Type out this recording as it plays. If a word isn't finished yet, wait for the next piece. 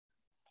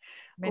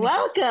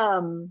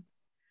Welcome.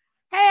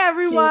 Hey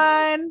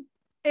everyone,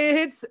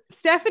 it's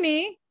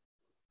Stephanie.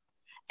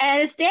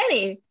 And it's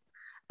Danny.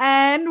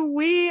 And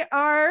we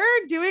are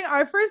doing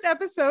our first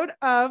episode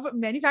of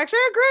Manufacturer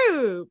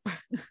Group.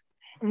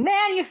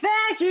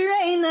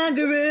 Manufacturing the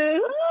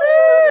Group.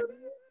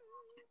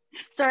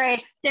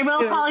 Sorry, there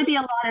will probably be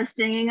a lot of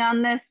singing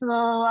on this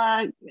little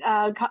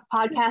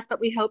podcast, but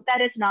we hope that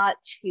it's not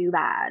too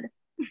bad.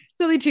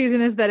 Silly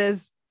cheesiness, that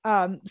is.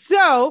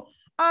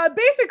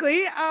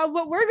 Basically,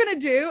 what we're going to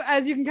do,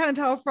 as you can kind of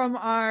tell from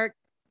our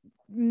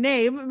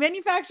name,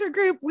 Manufacturer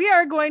Group, we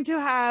are going to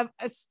have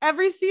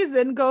every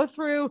season go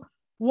through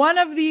one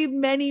of the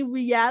many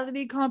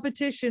reality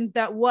competitions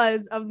that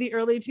was of the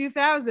early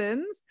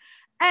 2000s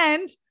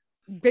and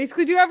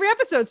basically do every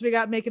episode. So we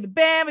got Making the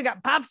Band, we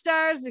got Pop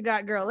Stars, we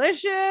got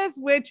Girlicious,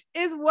 which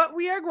is what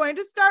we are going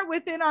to start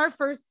with in our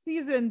first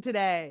season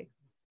today.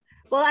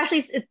 Well,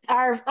 actually, it's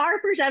our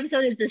first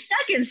episode is the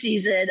second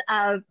season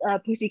of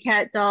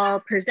Pussycat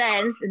Dolls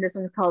Presents, and this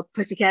one's called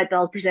Pussycat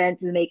Dolls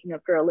Presents: The Making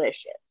of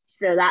Girlicious.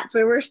 So that's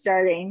where we're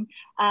starting.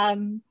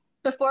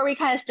 Before we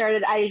kind of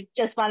started, I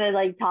just want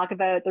to talk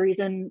about the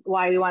reason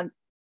why I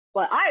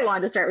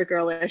wanted to start with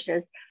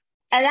Girlicious,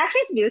 and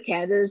actually to do with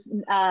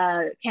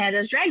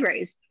Canada's Drag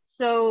Race.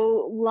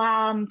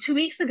 So 2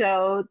 weeks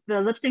ago,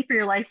 the lip sync for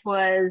your life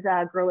was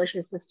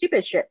Girlicious, the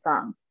Stupid Shit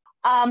song.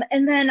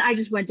 And then I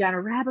just went down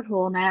a rabbit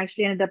hole, and I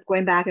actually ended up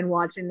going back and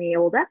watching the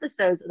old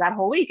episodes that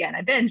whole weekend.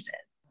 I binged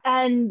it,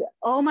 and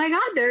oh my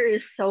god, there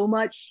is so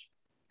much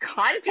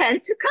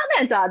content to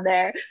comment on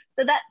there.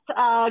 So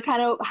that's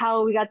kind of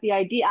how we got the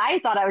idea. I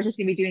thought I was just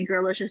gonna be doing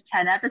Girlicious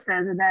 10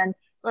 episodes, and then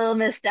little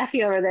Miss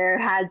Steffi over there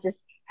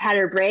had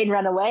her brain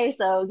run away.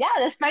 So yeah,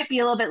 this might be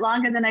a little bit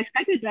longer than I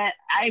expected, but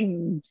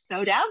I'm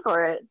so down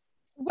for it.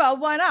 Well,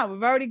 why not?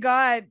 We've already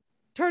got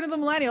Turn of the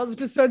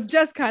Millennials, so it's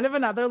just kind of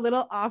another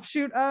little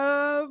offshoot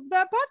of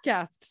that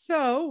podcast.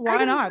 So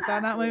why not?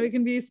 That way we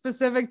can be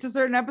specific to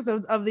certain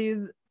episodes of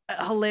these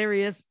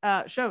hilarious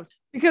shows,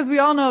 because we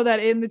all know that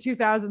in the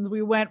 2000s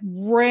we went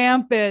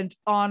rampant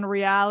on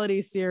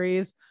reality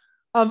series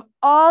of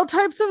all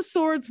types of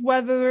sorts,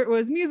 whether it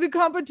was music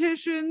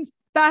competitions,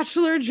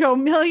 Bachelor, Joe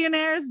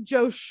Millionaires,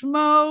 Joe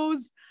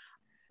Schmoes,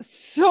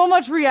 so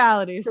much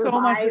reality. So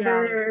much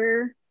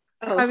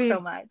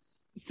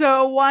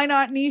so why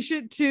not niche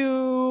it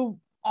to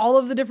all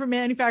of the different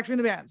manufacturing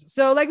the bands?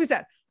 So like we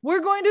said,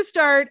 we're going to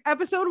start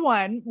episode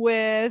 1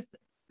 with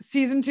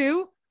season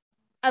 2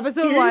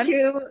 episode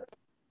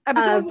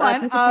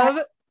 1 of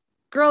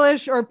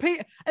Girlish, or I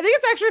think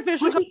it's actually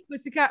officially called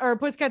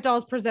Pussycat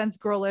Dolls Presents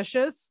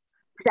Girlicious.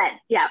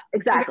 Yeah,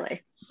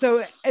 exactly.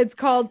 So it's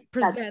called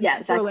Presents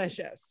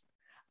Girlicious.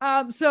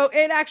 So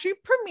it actually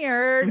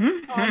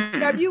premiered on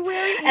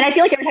February. And I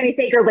feel like every time you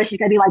say Girlicious,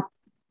 I'd be like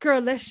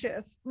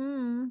Girlicious.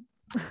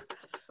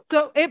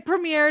 So it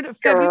premiered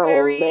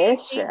February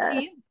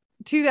 18th,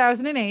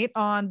 2008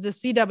 on the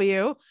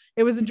CW.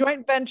 It was a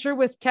joint venture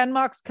with Ken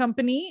Mock's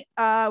company,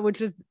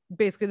 which is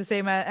basically the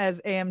same as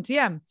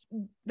AMTM.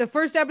 The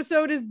first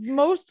episode is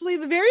mostly,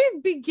 the very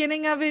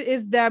beginning of it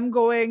is them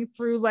going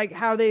through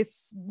how they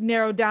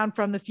narrowed down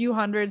from the few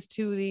hundreds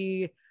to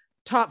the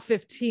top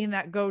 15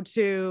 that go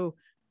to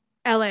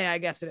LA, I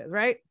guess it is,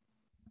 right?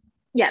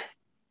 Yeah.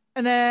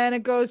 And then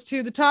it goes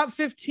to the top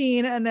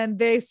 15, and then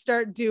they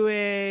start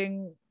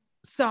doing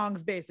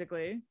songs,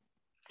 basically.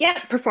 Yeah,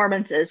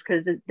 performances,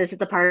 because this is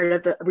the part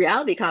of the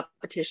reality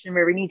competition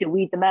where we need to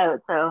weed them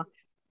out. So,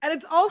 and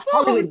it's also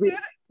hosted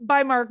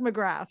by Mark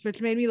McGrath, which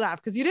made me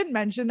laugh because you didn't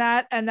mention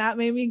that, and that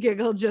made me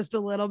giggle just a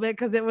little bit,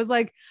 because it was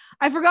I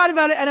forgot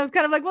about it, and I was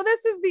kind of well,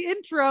 this is the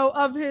intro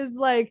of his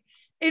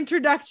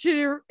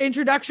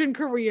introduction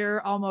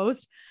career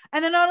almost.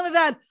 And then not only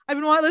that, I've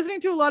been listening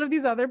to a lot of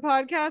these other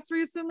podcasts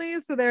recently.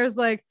 So there's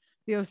the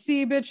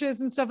OC bitches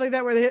and stuff like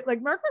that, where they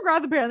Mark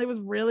McGrath apparently was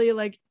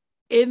really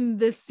in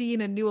this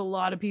scene and knew a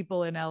lot of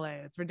people in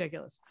LA. It's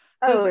ridiculous.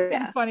 So it's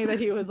just funny that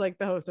he was the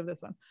host of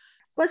this one.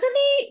 Wasn't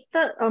he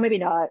maybe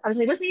not. I was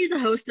wasn't he the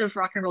host of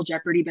Rock and Roll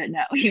Jeopardy? But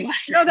no, he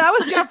wasn't. No, that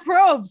was Jeff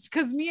Probst,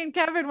 because me and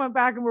Kevin went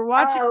back and we're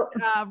watching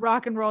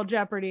Rock and Roll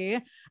Jeopardy,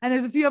 and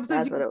there's a few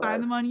episodes you can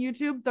find them on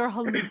YouTube. They're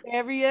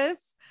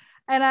hilarious.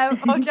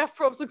 And Jeff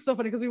Probst looks so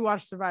funny because we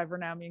watched Survivor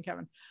now, me and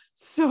Kevin.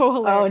 So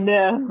hilarious.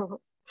 Oh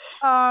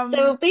no.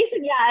 So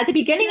basically, at the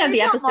beginning of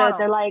the episode,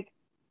 they're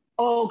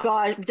oh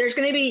god, there's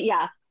gonna be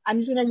I'm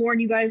just gonna warn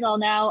you guys all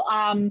now.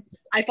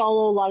 I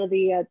follow a lot of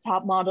the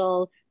top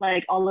model,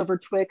 Oliver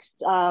Twixt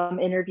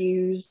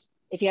interviews.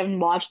 If you haven't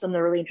watched them,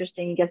 they're really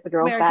interesting. He gets the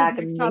girls back.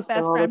 Next Top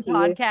Best Friend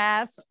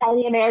podcast. And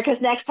the America's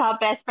Next Top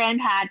Best Friend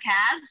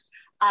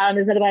podcast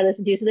is another one I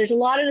listen to. So there's a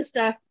lot of the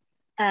stuff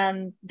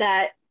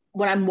that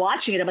when I'm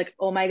watching it, I'm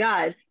oh my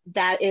god,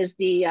 that is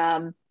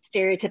the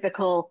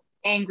stereotypical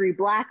angry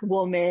Black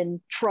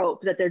woman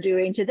trope that they're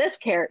doing to this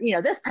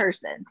character, this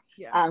person.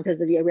 Because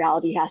the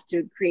reality has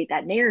to create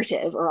that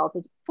narrative, or else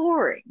it's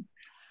boring.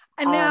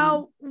 And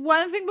now,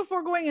 one thing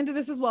before going into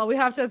this as well, we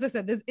have to, as I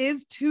said, this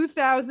is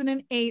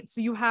 2008.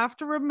 So you have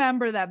to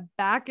remember that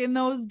back in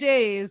those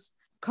days,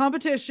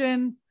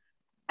 competition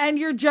And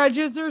your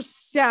judges are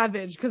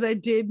savage, because I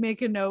did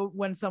make a note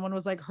when someone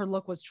was like, her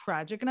look was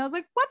tragic. And I was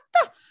like, what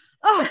the?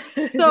 Oh,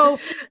 so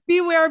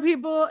beware,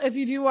 people. If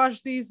you do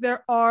watch these,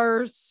 there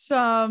are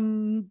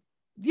some,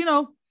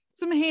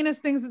 some heinous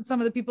things that some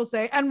of the people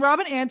say. And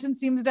Robin Antin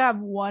seems to have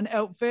one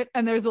outfit,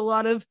 and there's a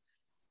lot of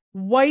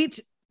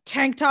white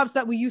tank tops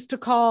that we used to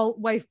call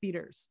wife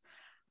beaters.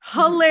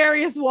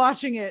 Hilarious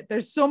watching it.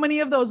 There's so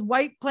many of those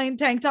white plain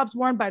tank tops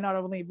worn by not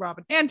only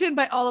Robin Antin,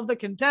 by all of the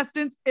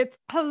contestants. It's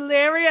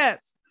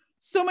hilarious.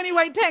 So many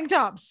white tank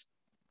tops.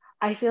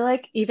 I feel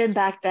like even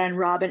back then,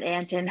 Robin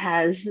Antin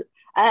has.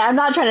 I'm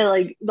not trying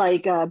to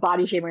like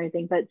body shame or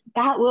anything, but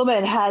that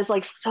woman has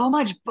like so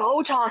much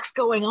Botox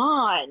going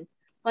on.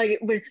 Like,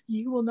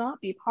 you will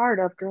not be part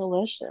of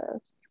Girlicious.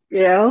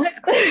 I'll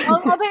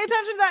pay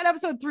attention to that in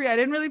episode 3. I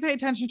didn't really pay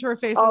attention to her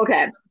face.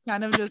 Okay. It's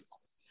kind of just.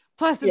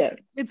 Plus,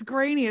 it's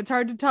grainy. It's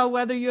hard to tell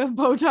whether you have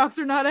Botox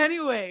or not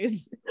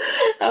anyways.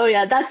 Oh,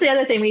 yeah. That's the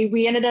other thing.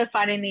 We ended up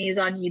finding these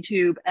on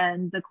YouTube,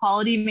 and the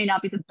quality may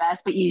not be the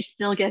best, but you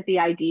still get the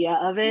idea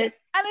of it.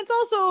 And it's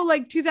also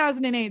like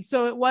 2008.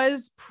 So it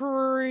was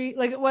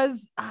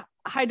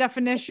high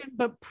definition,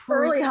 but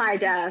early high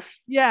def.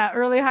 Yeah,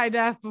 early high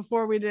def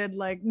before we did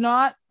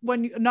not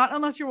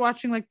unless you're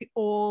watching like the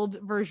old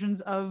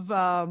versions of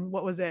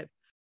what was it?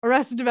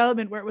 Arrested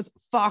Development, where it was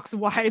Fox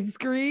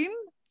widescreen.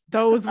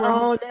 Those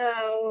were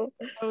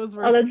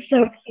that's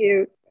so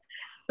cute.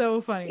 So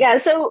funny. Yeah,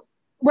 so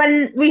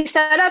when we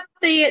set up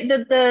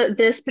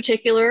this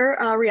particular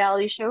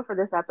reality show for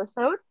this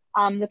episode,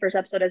 the first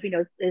episode, as we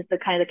know, is the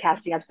kind of the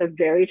casting episode,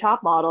 very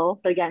top model.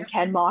 But again,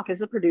 Ken Mock is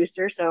the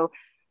producer, so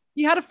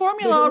you had a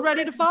formula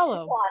already to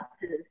follow.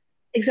 Nuances.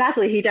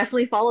 Exactly, he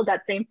definitely followed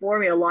that same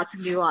formula, lots of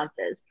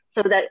nuances.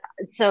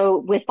 So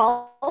with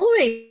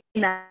following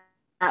that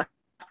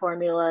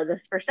formula,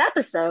 this first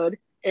episode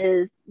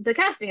is the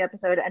casting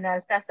episode, and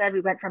as Steph said,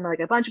 we went from like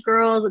a bunch of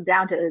girls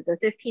down to the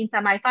 15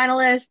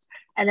 semi-finalists,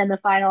 and then the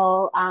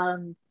final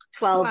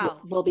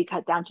 12 will be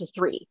cut down to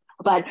 3.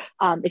 But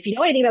if you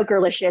know anything about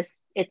Girlicious,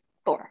 it's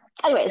 4.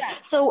 Anyways,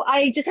 so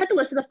I just had to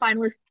list the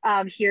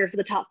finalists here for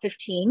the top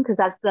 15, because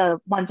that's the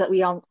ones that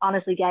we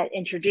honestly get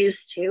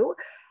introduced to.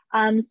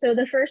 So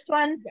the first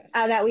one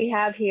that we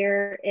have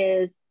here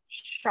is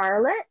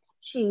Charlotte.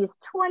 She's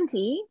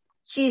 20.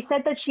 She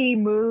said that she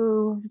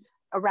moved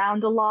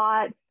around a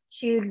lot.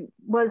 She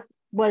was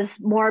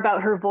more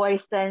about her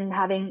voice than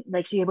having,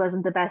 like, she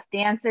wasn't the best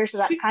dancer, so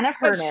that's kind of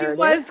her narrative. She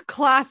was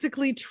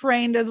classically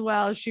trained as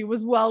well. She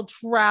was well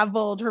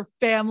traveled. Her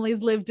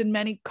family's lived in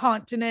many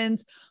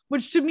continents,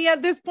 which to me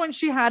at this point,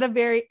 she had a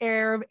very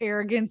air of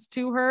arrogance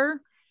to her,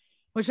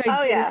 which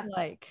I didn't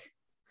like.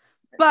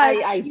 But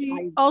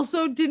I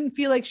also didn't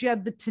feel like she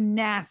had the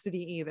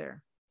tenacity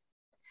either.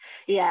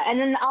 Yeah, and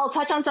then I'll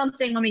touch on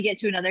something when we get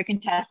to another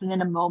contestant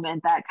in a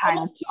moment that kind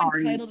almost too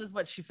entitled is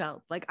what she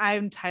felt. Like,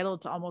 I'm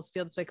entitled to almost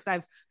feel this way because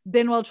I've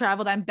been well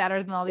traveled. I'm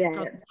better than all these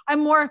girls.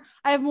 I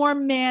have more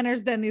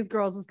manners than these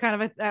girls is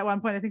kind of at one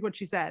point, I think, what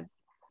she said.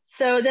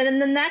 So then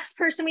the next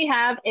person we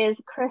have is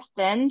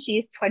Kristen.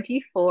 She's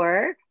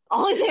 24.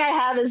 Only thing I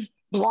have is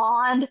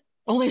blonde.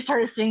 Only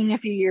started singing a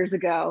few years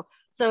ago.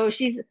 So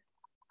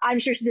I'm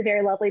sure she's a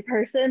very lovely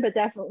person, but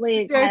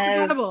definitely very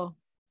forgettable.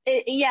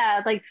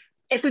 Like,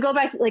 if we go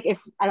back to, like, if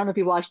I don't know if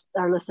you watched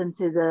or listened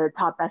to the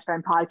Top Best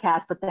Friend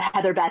podcast, but the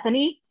Heather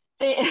Bethany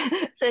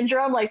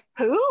syndrome, like,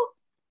 who?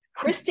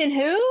 Kristen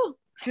who?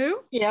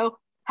 Who?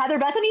 Heather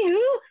Bethany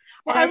who?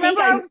 Well, I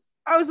remember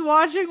I was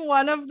watching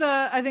one of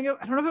the, I don't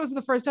know if it was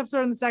the first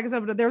episode or the second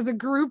episode, but there was a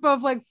group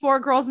of like 4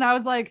 girls, and I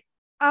was like,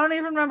 I don't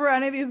even remember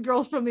any of these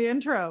girls from the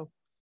intro.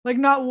 Like,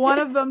 not one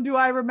of them do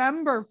I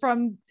remember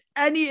from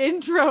any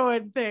intro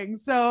and thing.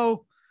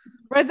 So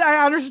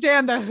I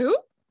understand the who?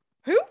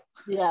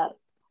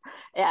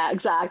 Yeah,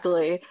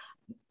 exactly.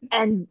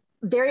 And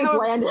very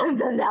bland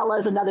vanilla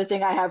is another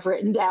thing I have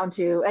written down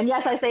too. And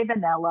yes, I say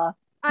vanilla.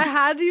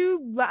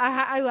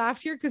 I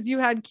laughed here because you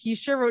had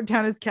Keisha wrote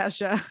down as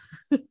Kesha.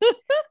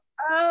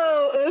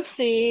 Oh,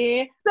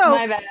 oopsie. So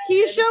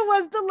Keisha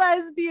was the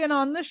lesbian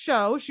on the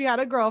show. She had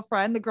a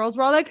girlfriend. The girls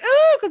were all like,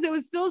 ooh, because it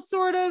was still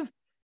sort of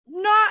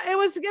it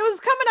was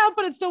coming out,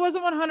 but it still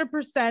wasn't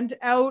 100%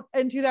 out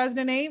in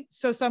 2008.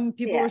 So some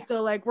people were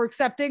still like, we're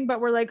accepting, but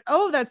we're like,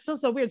 oh, that's still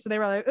so weird. So they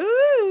were like,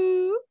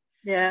 ooh.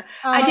 Yeah.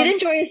 I did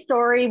enjoy a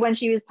story when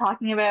she was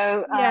talking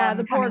about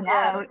the poor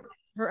girl.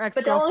 Her ex-girlfriend.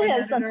 But the only thing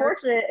that's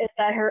unfortunate is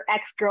that her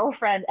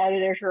ex-girlfriend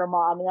edited her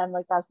mom, and I'm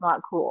like, that's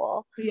not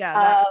cool.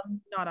 Yeah.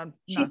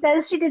 She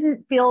says she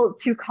didn't feel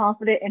too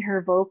confident in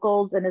her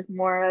vocals and is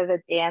more of a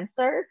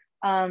dancer.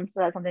 So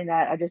that's something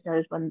that I just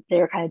noticed when they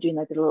were kind of doing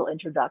like the little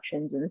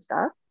introductions and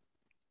stuff.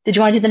 Did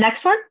you want to do the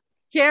next one?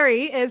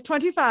 Carrie is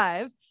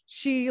 25.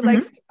 She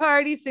likes to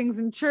party, sings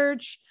in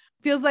church,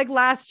 feels like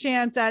last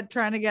chance at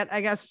trying to get,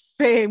 I guess,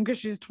 fame because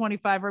she's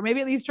 25, or maybe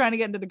at least trying to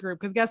get into the group.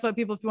 Because guess what,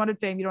 people, if you wanted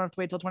fame, you don't have to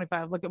wait till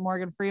 25. Look at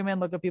Morgan Freeman,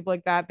 look at people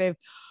like that.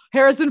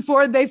 Harrison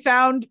Ford, they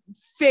found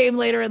fame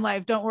later in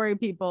life. Don't worry,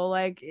 people.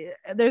 Like,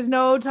 there's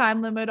no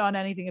time limit on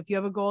anything. If you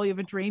have a goal, you have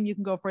a dream, you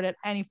can go for it at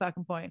any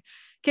fucking point.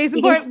 Case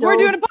in point, we're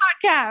doing a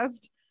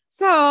podcast.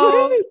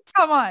 So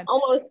come on.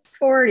 Almost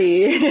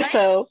 40. Right?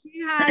 So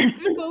She had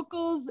good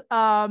vocals.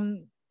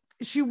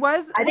 She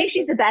was. I think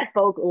she's the best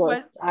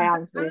vocalist. I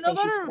honestly don't know think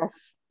about she's her. the best.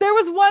 There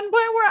was one point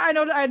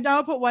where I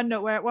now put one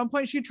note where at one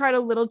point she tried a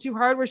little too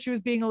hard, where she was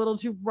being a little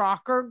too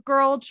rocker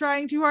girl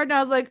trying too hard. And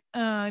I was like,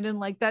 I didn't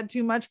like that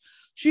too much.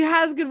 She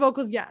has good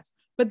vocals, yes.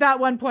 But that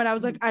one point I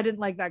was like, I didn't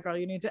like that girl.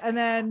 You need to. And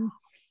then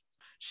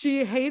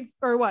she hates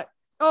or what?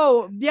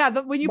 Oh, yeah.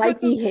 When you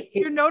put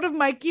your note of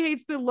Mikey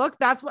hates the look,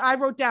 that's what I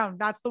wrote down.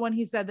 That's the one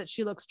he said that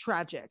she looks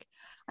tragic.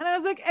 And I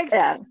was like,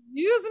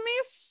 excuse me,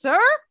 sir?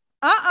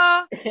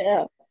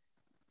 Yeah.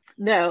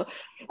 No,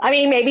 I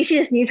mean, maybe she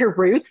just needs her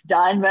roots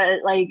done,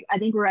 but like I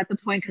think we're at the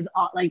point because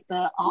like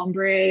the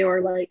ombre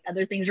or like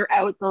other things are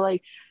out. So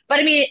like, but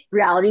I mean,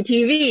 reality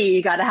TV,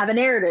 you got to have a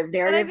narrative.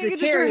 And I think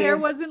just her hair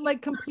wasn't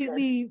like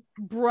completely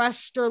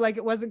brushed or like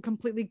it wasn't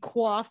completely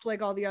coiffed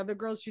like all the other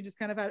girls. She just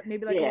kind of had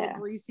maybe like a little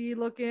greasy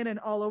looking and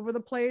all over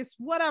the place.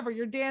 Whatever,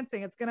 you're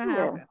dancing, it's gonna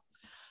happen.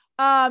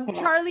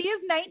 Charlie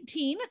is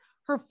 19.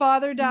 Her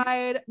father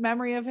died,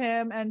 memory of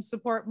him, and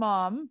support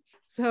mom.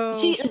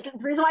 So the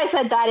reason why I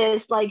said that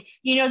is like,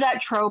 you know,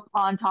 that trope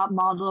on Top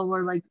Model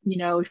where like, you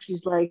know,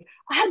 she's like,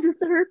 I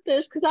deserve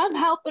this because I'm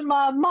helping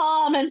my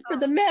mom and for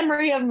the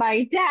memory of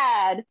my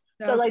dad.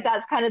 So like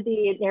that's kind of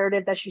the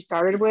narrative that she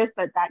started with,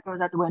 but that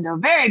goes out the window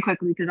very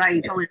quickly because I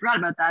totally forgot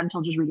about that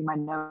until just reading my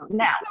note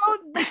now.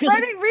 So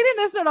reading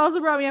this note also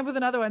brought me up with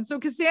another one. So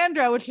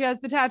Cassandra, which she has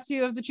the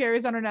tattoo of the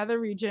cherries on her nether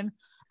region.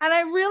 And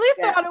I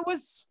really thought it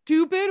was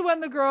stupid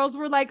when the girls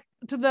were like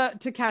to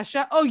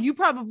Kesha, oh, you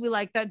probably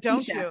like that,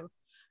 don't you?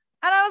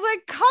 And I was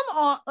like, come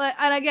on.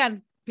 And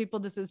again, people,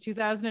 this is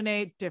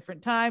 2008,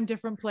 different time,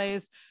 different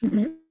place.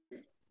 Mm-hmm.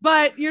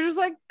 But you're just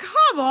like,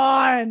 come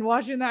on,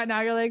 watching that now.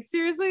 You're like,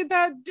 seriously,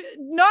 that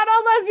not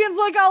all lesbians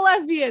like all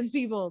lesbians,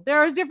 people.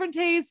 There is different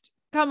taste.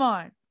 Come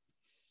on.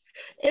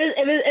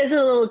 It's a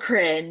little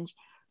cringe.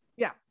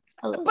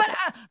 But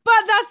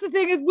that's the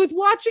thing is with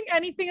watching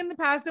anything in the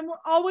past, and we're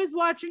always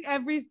watching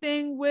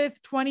everything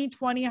with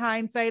 2020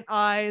 hindsight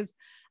eyes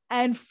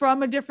and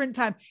from a different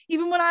time.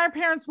 Even when our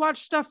parents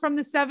watched stuff from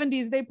the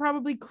 70s, they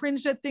probably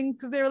cringed at things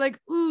because they were like,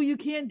 ooh, you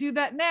can't do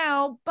that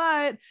now.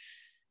 But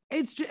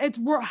it's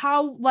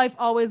how life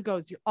always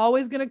goes. You're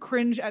always going to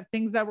cringe at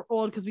things that were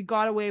old because we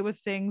got away with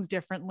things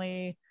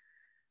differently.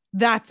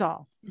 That's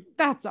all.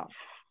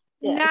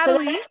 Yeah,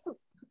 Natalie.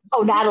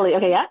 Natalie.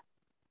 Okay. Yeah.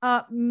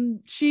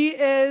 She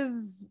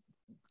is,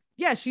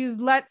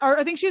 she's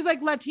I think she's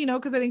like Latino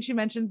because I think she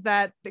mentions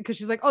that because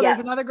she's like, there's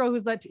another girl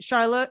who's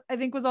Charlotte, I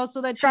think was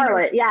also Latino.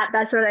 Charlotte, yeah,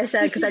 that's what I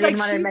said because I didn't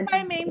want to mention.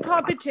 She's my main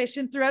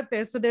competition throughout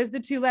this. So there's the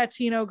two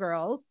Latino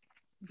girls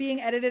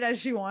being edited as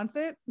she wants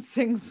it.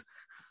 Sings.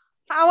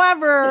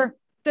 However,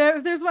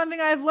 there's one thing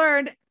I've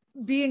learned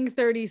being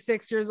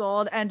 36 years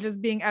old and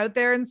just being out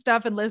there and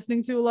stuff and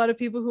listening to a lot of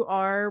people who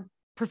are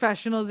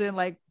professionals in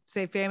like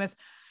say famous.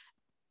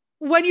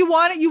 When you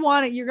want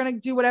it, you're going to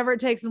do whatever it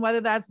takes. And whether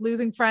that's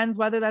losing friends,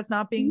 whether that's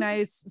not being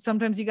nice,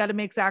 sometimes you got to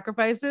make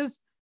sacrifices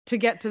to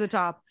get to the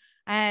top.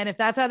 And if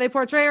that's how they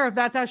portray her, if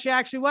that's how she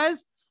actually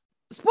was,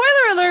 spoiler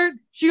alert,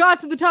 she got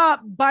to the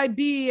top by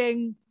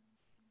being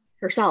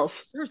herself,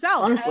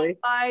 honestly,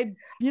 by,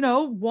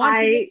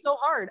 wanting it so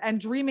hard and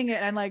dreaming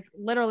it and like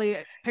literally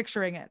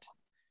picturing it.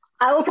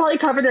 I will probably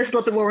cover this a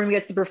little bit more when we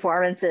get to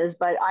performances,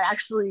 but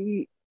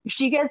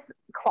she gets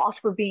clocked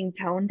for being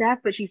tone deaf,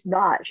 but she's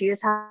not. She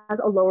just has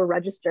a lower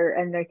register,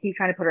 and they keep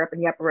trying to put her up in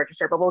the upper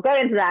register. But we'll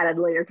get into that at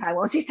a later time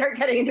once we start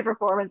getting into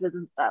performances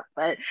and stuff.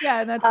 But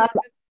yeah, and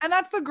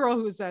that's the girl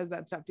who says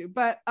that stuff too.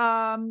 But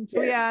so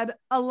we had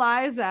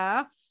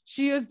Eliza.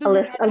 She is the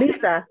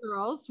Alisa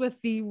girls with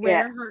the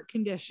rare heart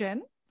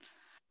condition.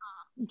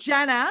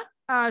 Jenna.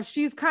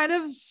 She's kind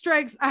of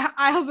strikes.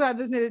 I also had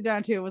this noted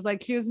down too. It was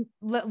like she was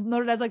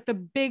noted as like the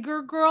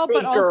bigger girl,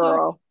 but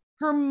also.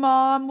 Her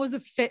mom was a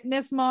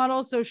fitness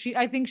model, so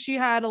I think she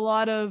had a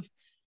lot of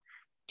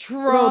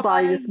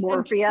traumas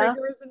and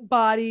triggers and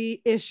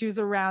body issues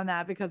around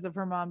that because of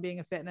her mom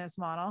being a fitness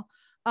model.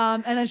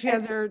 And then she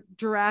has her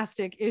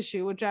drastic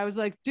issue, which I was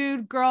like,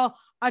 dude, girl,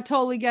 I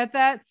totally get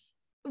that.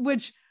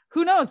 Which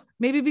who knows?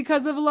 Maybe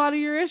because of a lot of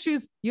your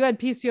issues, you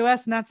had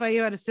PCOS, and that's why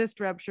you had a cyst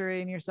rupture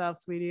in yourself,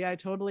 sweetie. I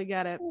totally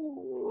get it.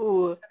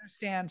 I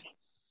understand.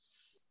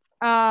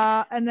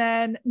 And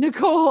then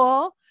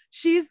Nicole,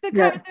 she's the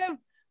kind of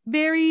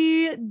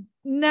very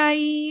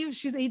naive,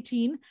 she's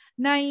 18,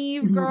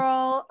 naive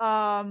girl,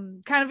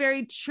 kind of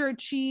very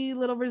churchy,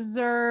 little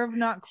reserved,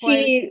 not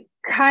quite. She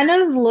kind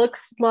of looks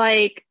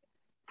like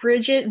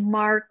Bridget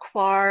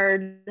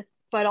Marquardt,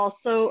 but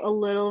also a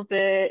little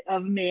bit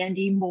of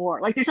Mandy Moore.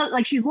 Like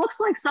she looks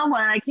like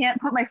someone, and I can't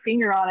put my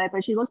finger on it,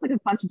 but she looks like a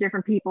bunch of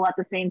different people at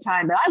the same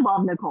time. But I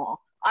love Nicole.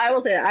 I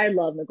will say I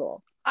love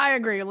Nicole. I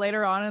agree.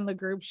 Later on in the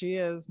group, she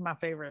is my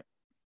favorite.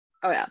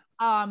 Oh yeah.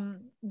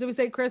 Did we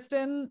say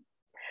Kristen?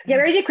 Yeah,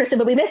 we already did Kristen,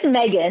 but we missed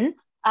Megan.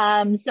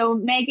 So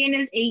Megan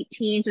is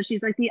 18, so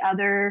she's like the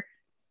other.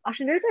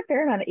 Actually, there's a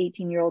fair amount of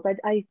 18-year-olds.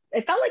 I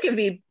felt like it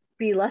would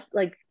be less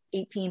like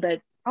 18,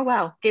 but oh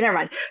wow. Okay, never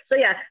mind. So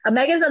yeah,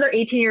 Megan's another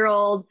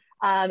 18-year-old.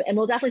 And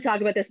we'll definitely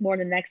talk about this more in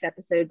the next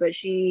episode, but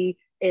she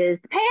is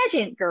the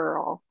pageant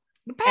girl.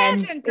 The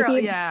And pageant if girl.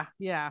 you Yeah,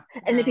 yeah.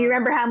 and if you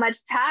remember how much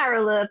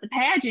Tyra loved the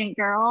pageant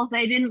girls,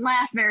 they didn't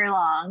last very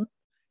long.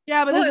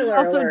 Yeah, but this is Spoiler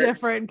also alert.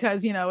 different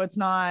because it's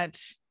not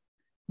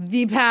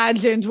the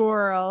pageant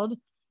world.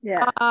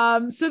 Yeah.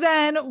 So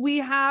then we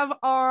have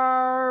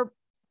our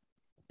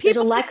There's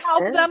people who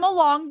help Alexis. them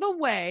along the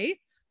way.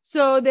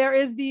 So there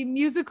is the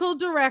musical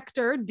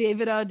director,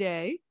 David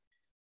O'Day,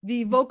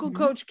 the vocal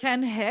coach,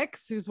 Ken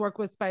Hicks, who's worked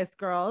with Spice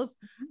Girls,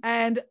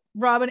 and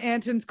Robin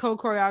Antin's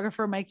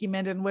co-choreographer, Mikey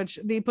Minden, which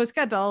the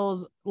Pussycat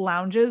Dolls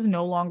lounges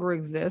no longer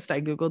exist. I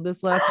Googled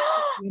this last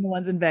the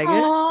ones in Vegas.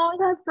 Oh,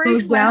 that breaks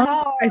Closed my down.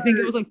 heart. I think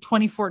it was like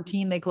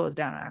 2014 they closed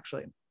down,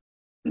 actually.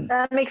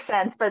 That makes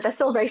sense, but that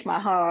still breaks my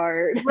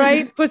heart.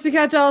 Right?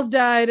 Pussycat Dolls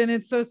died, and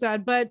it's so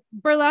sad. But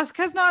Burlesque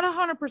has not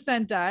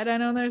 100% died. I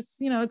know there's,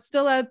 it's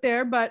still out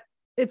there, but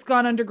it's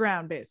gone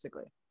underground,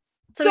 basically.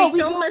 So we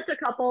still missed a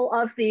couple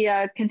of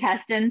the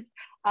contestants.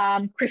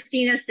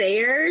 Christina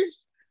Sayers.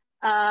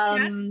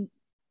 Yes.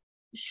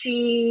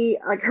 She,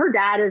 like, her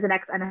dad is an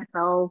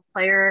ex-NFL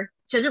player.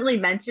 She doesn't really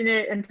mention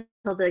it until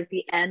like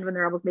the end when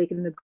they're almost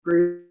making the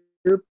group.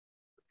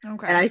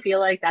 Okay. And I feel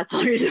like that's the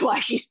reason why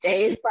she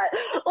stays, but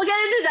we'll get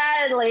into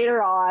that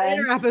later on.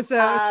 Later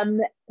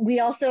episodes. We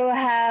also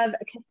have,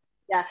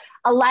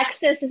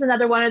 Alexis is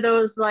another one of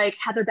those like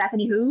Heather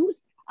Bethany Who's.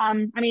 I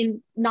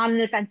mean, not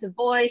an offensive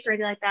voice or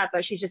anything like that,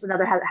 but she's just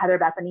another Heather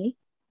Bethany.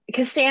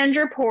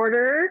 Cassandra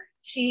Porter,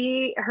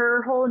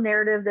 her whole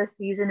narrative this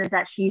season is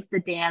that she's the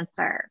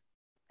dancer.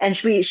 And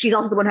she's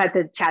also the one who had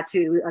the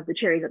tattoo of the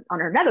cherries on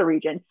her nether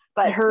region.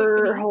 But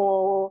her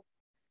whole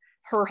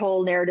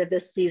narrative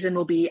this season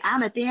will be,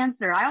 I'm a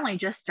dancer. I only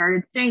just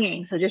started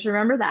singing. So just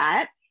remember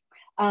that.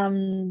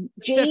 Jamie.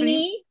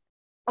 Tiffany.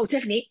 Oh,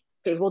 Tiffany.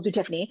 Okay, we'll do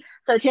Tiffany.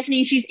 So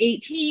Tiffany, she's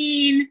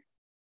 18.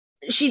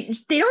 They don't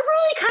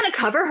really kind of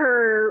cover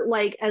her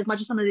like as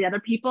much as some of the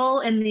other people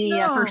in the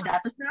first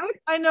episode.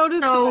 I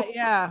noticed that,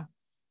 yeah.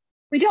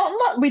 We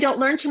don't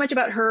learn too much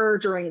about her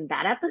during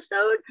that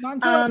episode. Not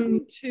until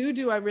episode 2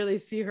 do I really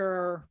see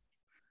her.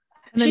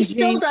 And she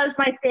still does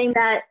my thing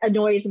that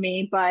annoys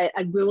me, but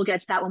we will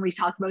get to that when we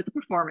talk about the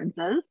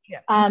performances.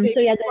 Yeah. So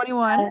yeah,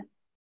 21.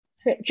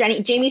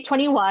 Jamie's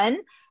 21.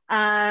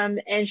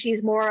 And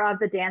she's more of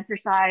the dancer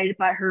side,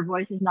 but her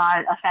voice is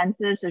not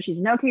offensive. So she's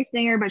an okay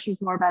singer, but she's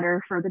more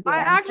better for the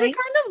dancing. I actually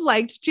kind of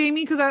liked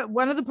Jamie because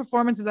one of the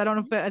performances, I don't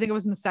know if I think it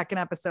was in the second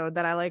episode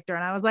that I liked her,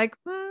 and I was like,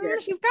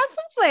 she's got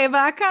some flavor.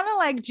 I kind of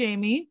like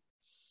Jamie.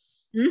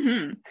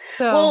 Mm-hmm.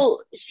 So,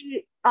 well,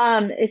 she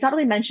it's not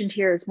really mentioned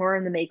here. It's more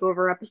in the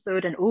makeover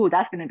episode, and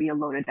that's going to be a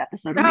loaded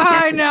episode.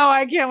 I know.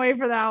 I can't wait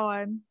for that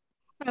one.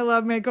 I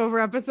love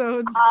makeover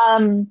episodes.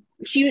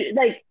 She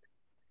like.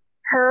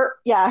 Her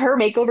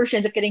makeover, she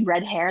ends up getting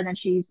red hair, and then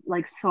she's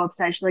like so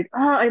upset. She's like,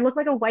 oh, I look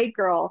like a white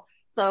girl.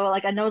 So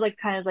like I know like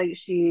kind of like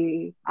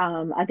she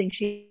I think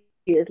she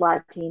is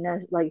Latina,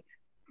 like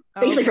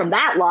basically from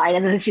that line.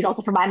 And then she's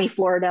also from Miami,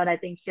 Florida, and I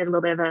think she has a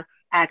little bit of an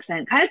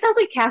accent. Kind of sounds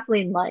like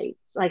Kathleen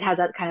Lights, like has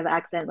that kind of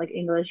accent, like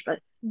English, but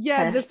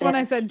this one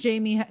I said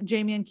Jamie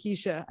and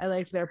Keisha. I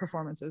liked their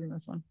performances in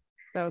this one.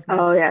 That was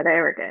yeah, they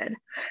were good.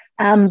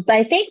 But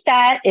I think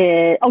that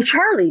is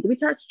Charlie. Did we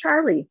touch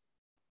Charlie?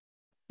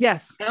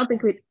 Yes. I don't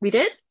think we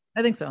did.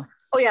 I think so.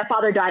 Oh yeah,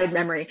 father died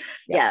memory.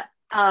 Yeah.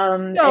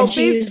 So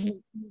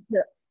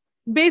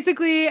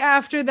basically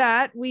after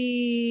that,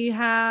 we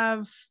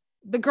have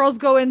the girls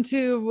go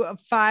into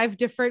 5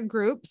 different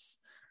groups.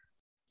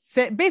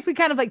 Basically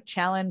kind of like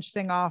challenge,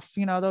 sing off,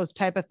 those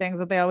type of things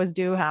that they always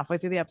do halfway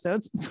through the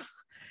episodes.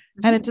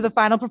 And into the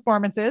final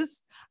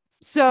performances.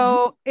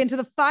 So into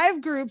the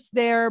 5 groups,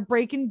 they're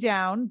breaking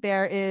down.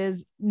 There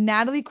is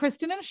Natalie,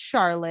 Kristen, and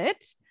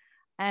Charlotte.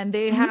 And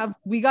they have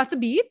We Got the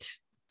Beat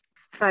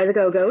by the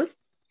Go-Go's.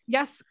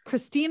 Yes,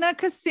 Christina,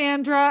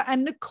 Cassandra,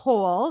 and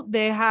Nicole.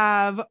 They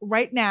have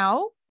Right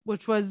Now,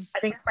 which was I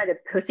think it's by the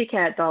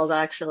Pussycat Dolls,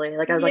 actually.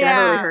 Like I was like, I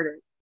never really heard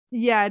it.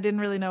 Yeah, I didn't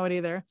really know it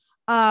either.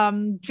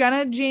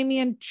 Jenna, Jamie,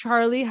 and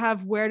Charlie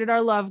have Where Did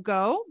Our Love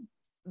Go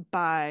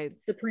by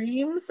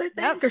Supremes, I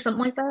think, or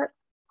something like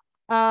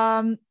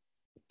that.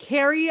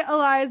 Carrie,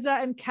 Eliza,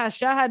 and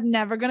Kesha had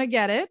Never Gonna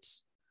Get It.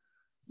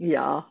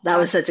 Yeah, that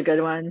was such a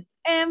good one.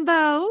 And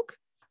Vogue.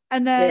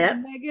 And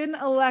then Megan,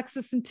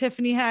 Alexis, and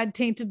Tiffany had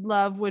Tainted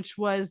Love, which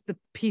was the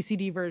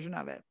PCD version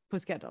of it,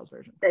 Pussycat Dolls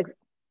version.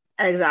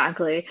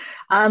 Exactly.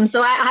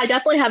 So I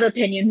definitely have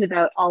opinions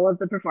about all of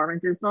the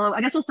performances. So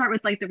I guess we'll start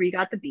with like the We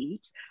Got the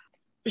Beat.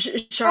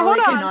 Hold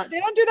on.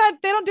 They don't do that.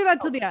 They don't do that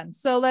till the end.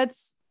 So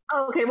let's.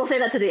 Oh, okay, we'll say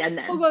that to the end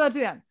then. We'll go that to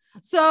the end.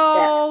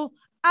 So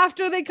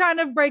after they kind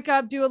of break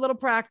up, do a little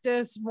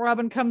practice,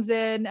 Robin comes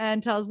in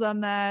and tells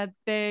them that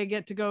they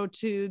get to go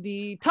to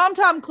the Tom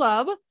Tom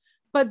Club.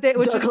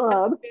 Which is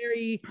a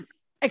very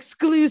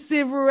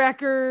exclusive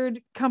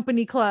record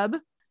company club.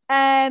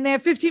 And they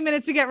have 15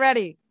 minutes to get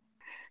ready.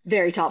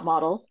 Very top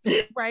model.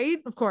 Right?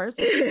 Of course.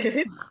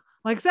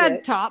 Like I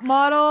said, top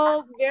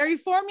model, very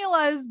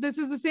formulas. This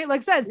is the same,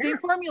 like I said, same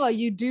formula.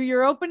 You do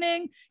your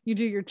opening, you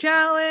do your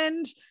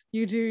challenge,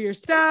 You do your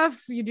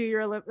stuff, you do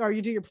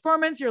your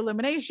performance, your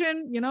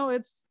elimination, you know,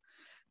 it's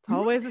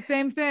always the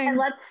same thing. And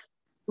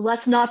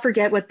let's not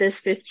forget what this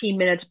 15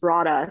 minutes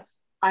brought us.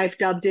 I've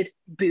dubbed it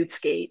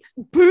Bootsgate.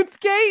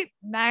 Bootsgate?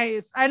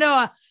 Nice. I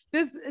know.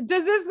 Does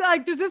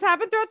this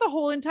happen throughout the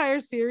whole entire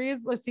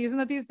series, the season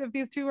that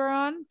these two are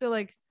on? They're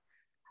like,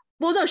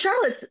 well, no,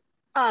 Charlotte's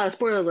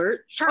spoiler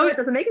alert, Charlotte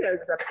doesn't make it out of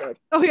this episode.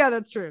 Oh yeah,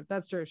 that's true.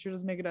 She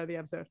doesn't make it out of the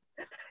episode.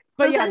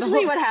 But yeah,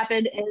 essentially what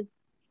happened is,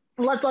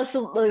 let's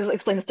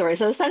explain the story.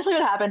 So essentially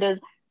what happened is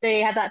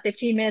they had that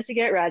 15 minutes to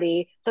get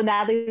ready. So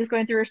Natalie was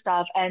going through her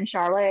stuff and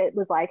Charlotte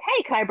was like,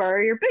 hey, can I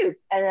borrow your boots?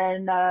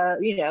 And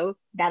then,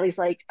 Natalie's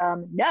like,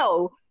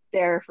 no,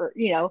 they're for,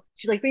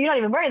 she's like, but you're not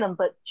even wearing them.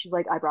 But she's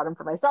like, I brought them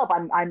for myself.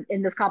 I'm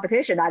in this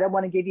competition. I don't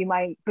want to give you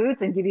my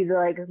boots and give you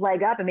the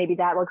leg up and maybe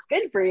that looks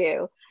good for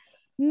you.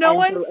 No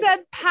one said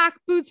pack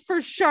boots for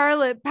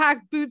Charlotte,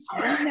 pack boots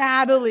for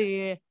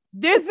Natalie.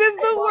 This is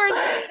the worst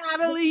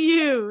Natalie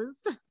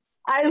used.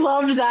 I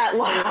loved that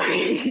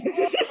line.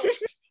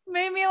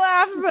 Made me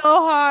laugh so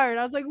hard.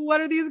 I was like, what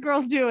are these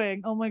girls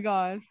doing? Oh my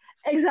God.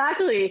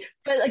 Exactly.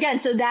 But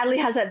again, so Natalie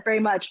has that very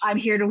much, I'm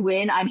here to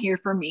win, I'm here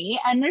for me.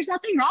 And there's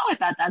nothing wrong with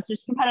that. That's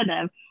just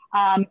competitive.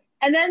 And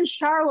then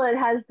Charlotte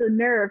has the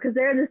nerve, because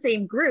they're in the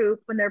same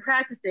group when they're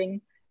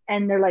practicing,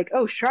 and they're like,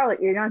 oh,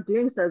 Charlotte, you're not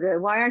doing so good.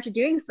 Why aren't you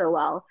doing so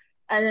well?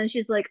 And then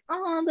she's like,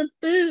 oh, the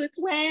boots,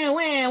 wah,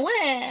 wah,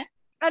 wah.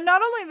 And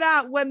not only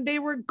that, when they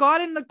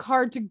got in the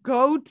car to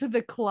go to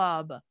the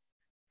club,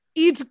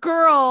 each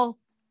girl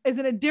is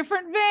in a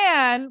different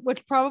van,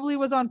 which probably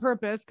was on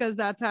purpose because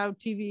that's how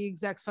TV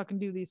execs fucking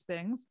do these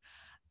things.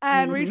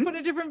 And we're each put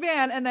in a different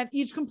van, and then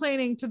each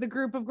complaining to the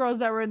group of girls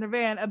that were in the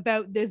van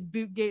about this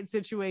Bootgate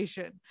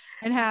situation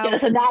and how.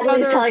 Yeah, so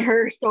Natalie's telling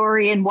her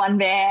story in one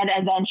van,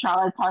 and then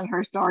Charlotte's telling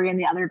her story in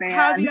the other van.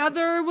 How the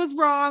other was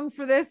wrong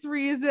for this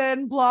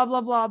reason, blah,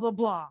 blah, blah, blah,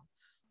 blah.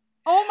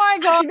 Oh my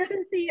God. This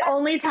is the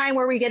only time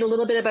where we get a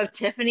little bit about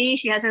Tiffany.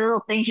 She has her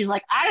little thing. She's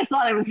like, I just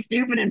thought it was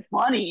stupid and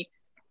funny.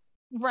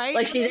 Right?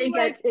 Like, she didn't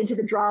get into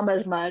the drama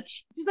as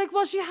much. She's like,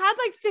 well, she had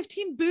like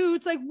 15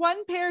 boots. Like,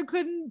 one pair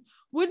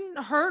wouldn't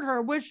hurt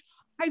her, which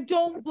I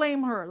don't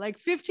blame her. Like,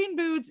 15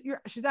 boots,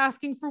 she's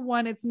asking for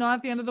one. It's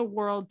not the end of the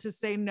world to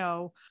say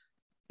no.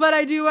 But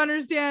I do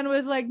understand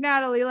with like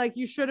Natalie, like,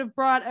 you should have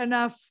brought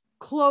enough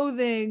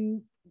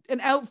clothing and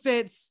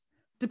outfits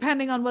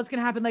depending on what's going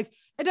to happen. Like,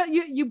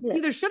 you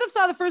either should have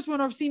saw the first one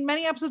or have seen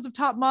many episodes of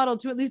Top Model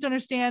to at least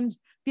understand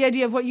the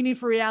idea of what you need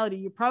for reality.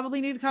 You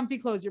probably need comfy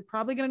clothes. You're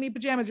probably going to need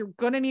pajamas. You're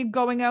going to need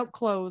going out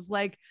clothes.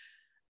 Like,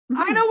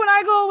 I know when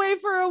I go away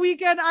for a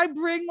weekend, I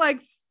bring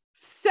like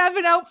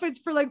 7 outfits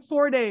for like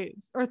 4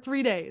 days or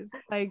 3 days.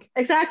 Like,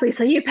 exactly.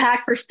 So you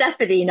pack for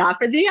Stephanie, not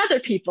for the other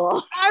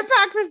people. I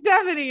pack for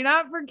Stephanie,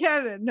 not for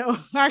Kevin. No,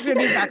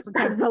 actually I do pack for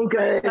Kevin. That's so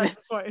good. That's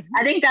the point.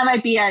 I think that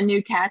might be a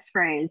new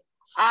catchphrase.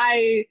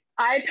 I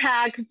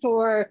pack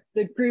for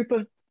the group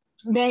of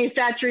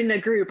manufacturing the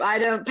group. I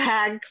don't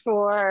pack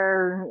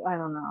for, I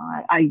don't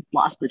know. I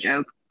lost the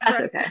joke. That's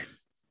right. Okay.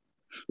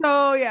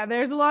 So yeah,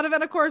 there's a lot of,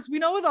 and of course, we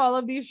know with all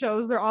of these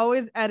shows, they're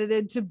always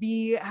edited to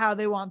be how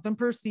they want them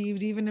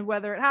perceived, even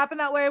whether it happened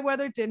that way,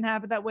 whether it didn't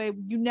happen that way.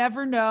 You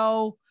never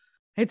know.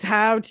 It's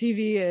how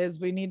TV is.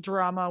 We need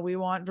drama. We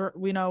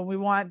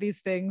want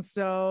these things.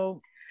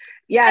 So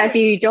yeah, if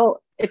you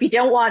don't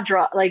want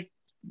drama, like,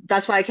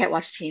 that's why I can't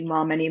watch Teen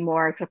Mom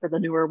anymore, except for the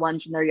newer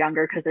ones when they're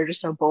younger, because they're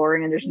just so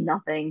boring and there's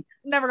nothing.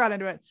 Never got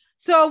into it.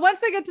 So once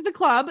they get to the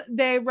club,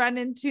 they run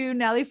into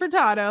Nelly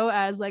Furtado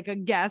as like a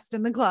guest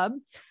in the club.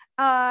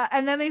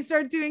 And then they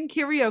start doing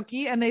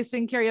karaoke, and they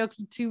sing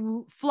karaoke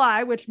to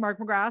Fly, which Mark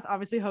McGrath,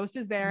 obviously host,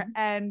 is there,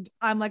 and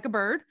I'm Like a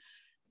Bird.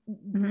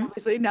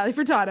 Obviously Nelly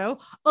Furtado.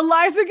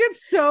 Eliza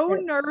gets so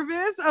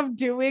nervous of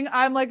doing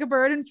I'm Like a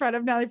Bird in front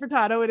of Nelly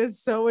Furtado. It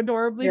is so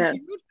adorably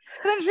cute.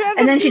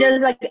 And then she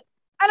does like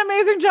an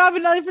amazing job,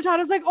 and Nelly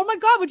Furtado's like, oh my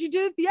God, what you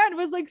did at the end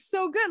was like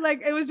so good.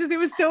 Like, it was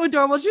so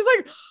adorable. She's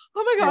like,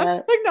 oh my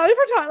God, like Nelly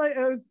Furtado, like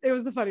it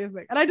was the funniest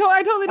thing. And I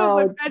totally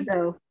don't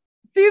know.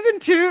 Season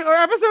 2 or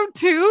episode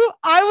 2,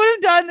 I would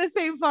have done the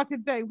same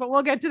fucking thing, but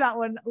we'll get to that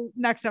one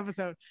next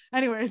episode.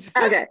 Anyways.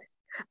 Okay.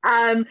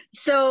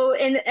 So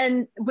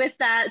and with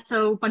that,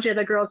 so a bunch of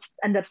the girls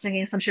end up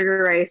singing some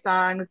Sugar Ray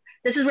songs.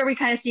 This is where we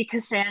kind of see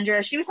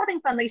Cassandra. She was having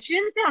fun. Like, she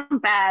didn't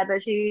sound bad,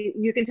 but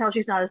you can tell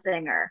she's not a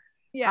singer.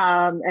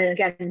 Yeah. And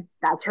again,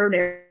 that's her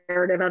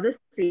narrative of the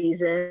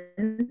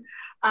season.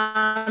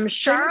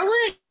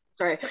 Charlotte.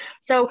 Sorry.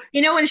 So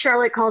when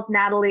Charlotte calls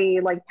Natalie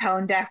like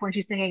tone deaf when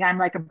she's singing I'm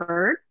Like a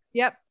Bird?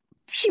 Yep.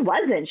 She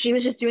wasn't. She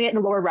was just doing it in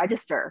the lower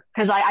register,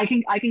 because I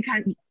can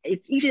kind of,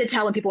 it's easy to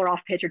tell when people are off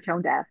pitch or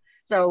tone deaf.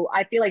 So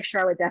I feel like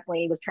Charlotte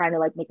definitely was trying to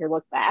like make her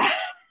look bad.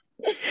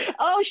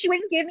 Oh, she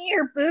wouldn't give me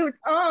her boots.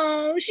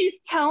 Oh, she's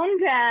tone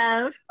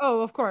deaf.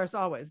 Oh, of course,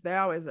 always. They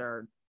always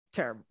are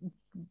terrible.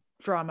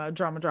 Drama.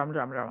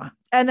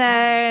 And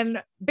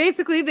then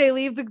basically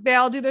they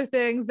all do their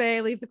things. They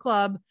leave the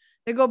club.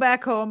 They go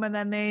back home, and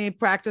then they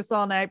practice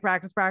all night,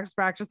 practice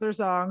their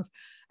songs.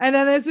 And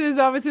then this is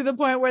obviously the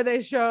point where they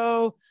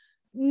show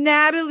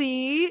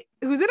Natalie,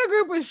 who's in a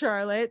group with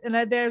Charlotte,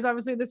 and there's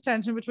obviously this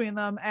tension between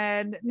them,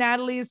 and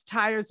Natalie's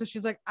tired, so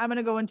she's like, I'm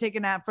gonna go and take a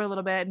nap for a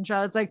little bit, and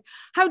Charlotte's like,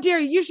 how dare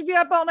you, you should be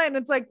up all night. And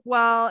it's like,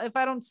 well, if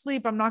I don't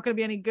sleep, I'm not gonna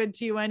be any good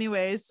to you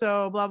anyways,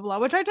 so blah blah,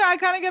 which I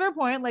kind of get her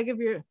point. Like, if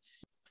you're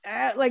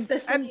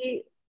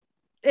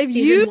if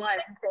you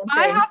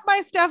I have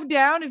my stuff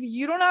down, if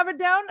you don't have it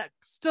down,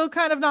 still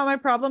kind of not my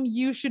problem.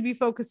 You should be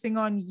focusing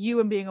on you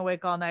and being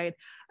awake all night.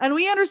 And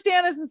we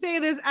understand this and say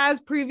this as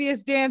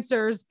previous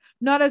dancers,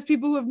 not as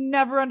people who have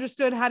never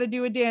understood how to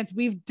do a dance.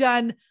 We've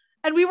done,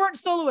 and we weren't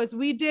soloists,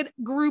 we did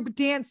group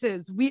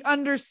dances. We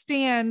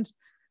understand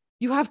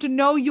you have to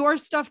know your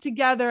stuff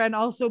together and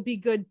also be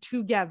good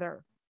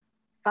together.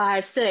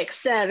 5, 6,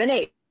 7,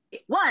 8.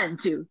 1,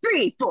 2,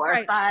 3, 4,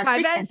 right. 5,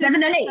 6, and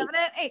 7, and 8. 7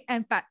 and 8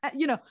 and 5.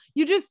 You know,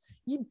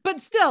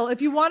 but still,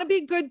 if you want to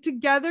be good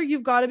together,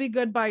 you've got to be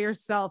good by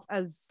yourself.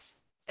 As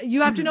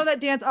you have to know that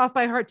dance off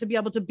by heart to be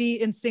able to be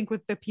in sync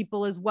with the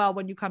people as well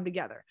when you come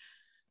together.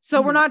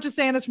 So we're not just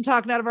saying this from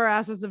talking out of our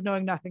asses of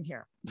knowing nothing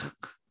here.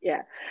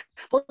 Yeah.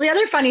 Well, the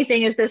other funny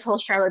thing is this whole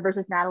Charlotte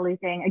versus Natalie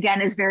thing, again,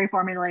 is very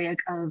formulaic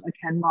of a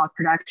Ken Lock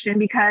production,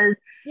 because,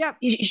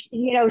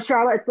 you know,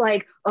 Charlotte's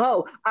like,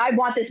 oh, I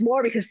want this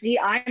more because, see,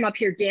 I'm up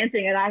here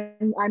dancing and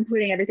I'm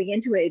putting everything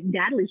into it.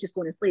 Natalie's just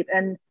going to sleep.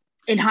 And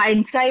in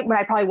hindsight, when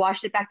I probably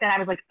watched it back then, I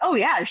was like, oh,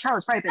 yeah,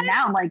 Charlotte's right. But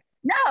now I'm like,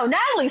 no,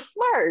 Natalie's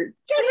smart.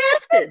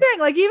 Here's the thing.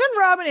 Like, even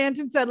Robin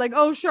Antin said, like,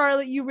 oh,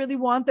 Charlotte, you really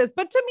want this.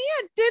 But to me,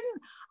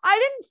 I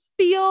didn't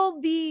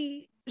feel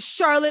the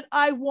Charlotte,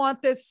 I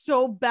want this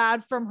so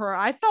bad from her.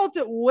 I felt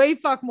it way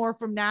fuck more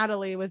from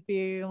Natalie with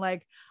being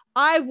like,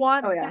 I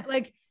want that.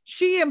 Like,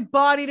 she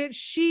embodied it.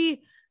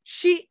 She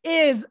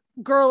is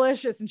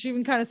Girlicious, and she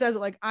even kind of says it,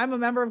 like, I'm a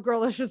member of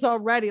Girlicious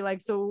already.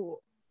 Like, so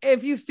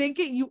if you think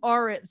it, you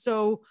are it.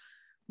 So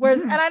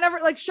whereas, and I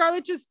never, like,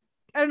 Charlotte just,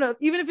 I don't know,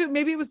 even if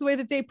maybe it was the way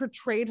that they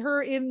portrayed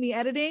her in the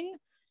editing,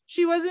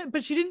 she wasn't,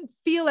 but she didn't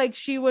feel like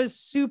she was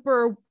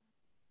super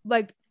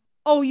like,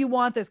 oh, you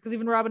want this, because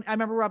even I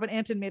remember Robin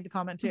Antin made the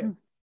comment too.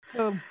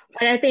 So,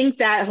 and I think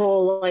that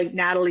whole like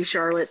Natalie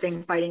Charlotte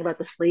thing, fighting about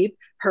the sleep,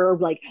 her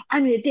like,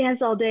 I'm gonna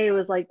dance all day,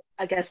 was like,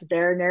 I guess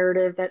their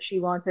narrative that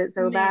she wants it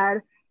so bad.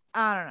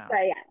 I don't know.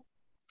 But yeah.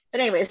 But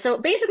anyway, so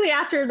basically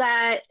after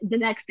that, the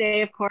next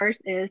day, of course,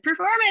 is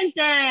performance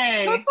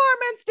day.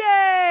 Performance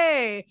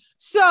day.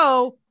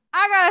 So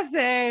I gotta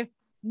say,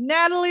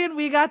 Natalie and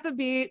We Got the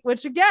Beat,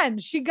 which again,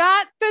 she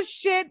got the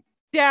shit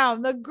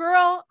down. The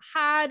girl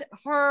had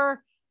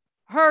her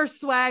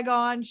swag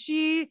on.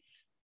 She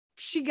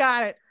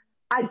got it.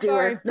 I do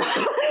her.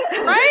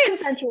 Right?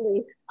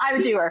 Essentially, I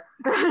would do her.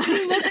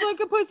 She looked like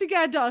a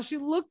pussycat doll. She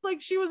looked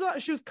like she was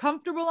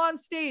comfortable on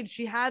stage.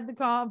 She had the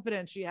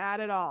confidence. She had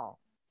it all.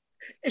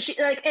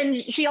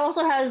 And she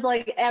also has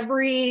like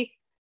every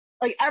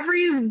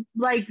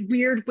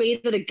weird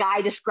way that a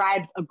guy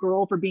describes a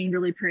girl for being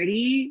really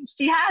pretty.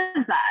 She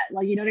has that.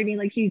 Like, you know what I mean?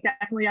 Like, she's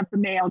definitely up the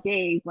male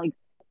gaze. Like,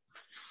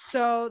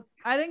 so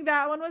I think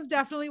that one was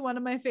definitely one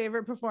of my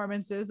favorite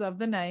performances of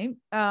the night.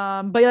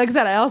 But like I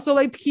said, I also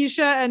liked Keisha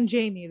and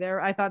Jamie.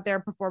 I thought their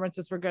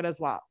performances were good as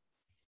well.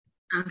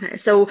 Okay,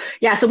 so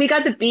yeah, so We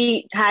Got the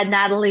Beat had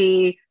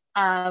Natalie,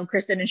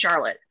 Kristen, and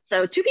Charlotte.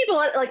 So 2 people,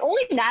 like,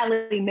 only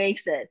Natalie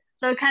makes it.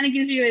 So it kind of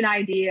gives you an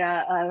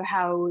idea of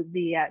how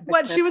the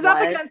what she was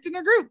up against in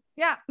her group.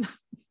 Yeah.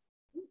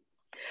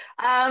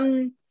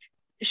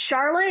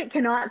 Charlotte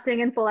cannot sing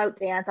in full out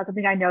dance. That's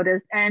something I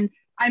noticed, and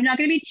I'm not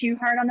going to be too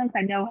hard on them because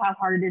I know how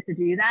hard it is to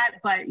do that,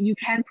 but you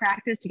can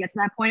practice to get to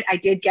that point. I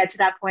did get to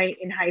that point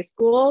in high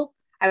school.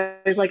 I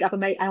was like I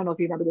don't know if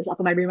you remember this, up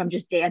in my room, I'm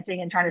just dancing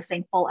and trying to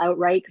sing full out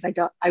right,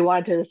 because I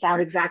wanted to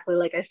sound exactly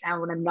like I sound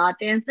when I'm not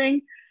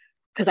dancing,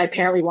 because I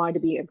apparently wanted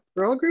to be a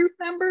girl group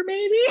member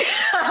maybe.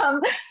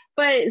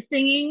 But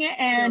singing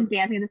and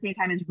dancing at the same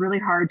time is really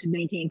hard to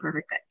maintain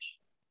perfect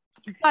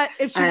pitch. But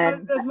if she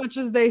wanted it as much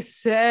as they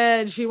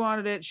said she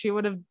wanted it, she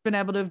would have been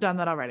able to have done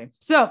that already.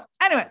 So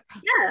anyways,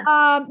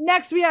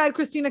 next we had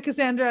Christina,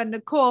 Cassandra, and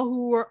Nicole,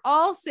 who were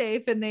all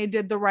safe, and they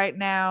did the Right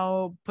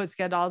Now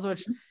Pussycat Dolls,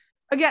 which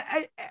again,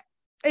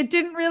 I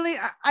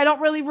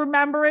don't really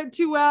remember it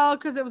too well,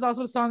 because it was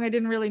also a song I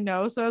didn't really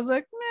know. So I was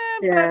like,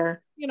 but,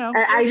 you know,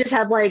 I just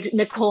have like,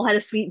 Nicole had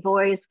a sweet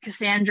voice.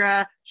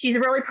 Cassandra, she's a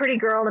really pretty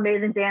girl, an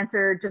amazing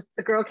dancer. Just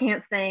the girl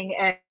can't sing,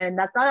 and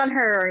that's not on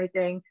her or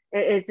anything.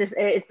 It's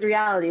the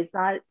reality.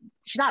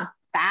 She's not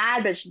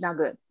bad, but she's not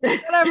good.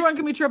 Not everyone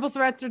can be triple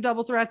threats or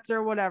double threats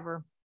or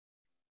whatever.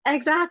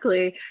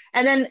 Exactly.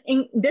 And then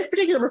in this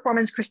particular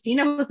performance,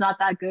 Christina was not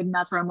that good, and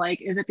that's where I'm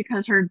like, is it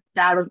because her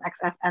dad was an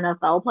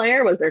ex-NFL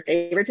player? Was there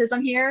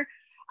favoritism here?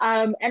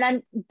 And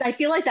I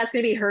feel like that's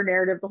gonna be her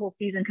narrative the whole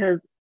season,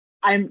 because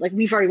I'm like,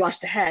 we've already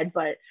watched ahead,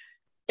 but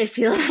it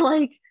feels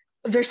like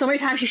there's so many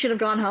times she should have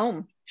gone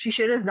home. She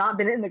should have not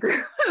been in the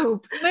group.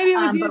 Maybe it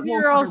was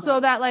easier also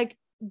that, like,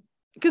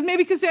 because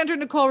maybe Cassandra and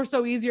Nicole were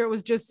so easier, it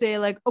was just say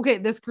like, okay,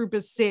 this group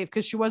is safe,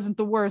 because she wasn't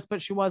the worst,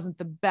 but she wasn't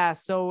the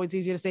best. So it's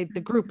easy to say the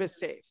group is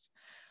safe.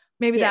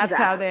 Maybe that's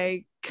how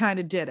they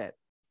kind of did it.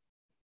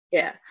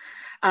 Yeah.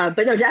 But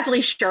no,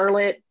 definitely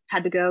Charlotte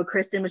had to go.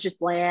 Kristen was just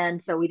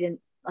bland, so we didn't,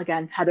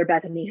 again, Heather,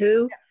 Bethany,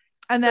 who.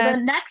 And So then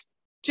the next,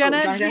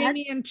 Jenna,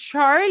 Jamie, and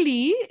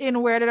Charlie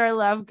in Where Did Our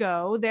Love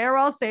Go? They're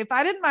all safe.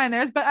 I didn't mind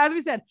theirs, but as we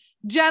said,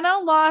 Jenna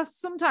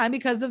lost some time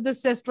because of the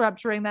cyst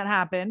rupturing that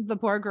happened, the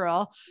poor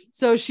girl.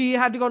 So she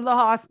had to go to the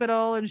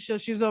hospital, and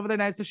she was over there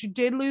night. So she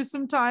did lose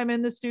some time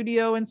in the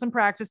studio and some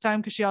practice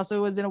time because she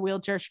also was in a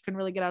wheelchair. She couldn't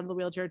really get out of the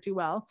wheelchair too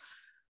well.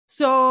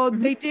 So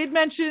they did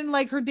mention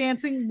like her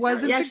dancing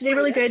wasn't she did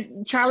really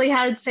good. Charlie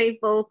had safe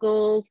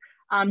vocals.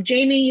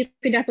 Jamie, you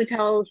could definitely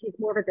tell she's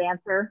more of a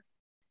dancer.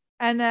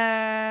 And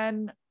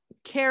then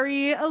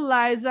Carrie,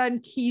 Eliza,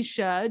 and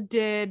Keisha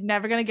did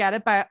Never Gonna Get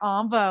It by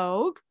En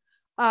Vogue.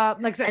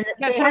 Like I said,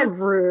 they had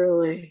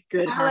really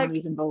good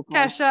harmonies and vocals.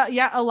 Kesha,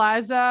 yeah,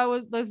 Eliza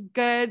was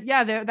good.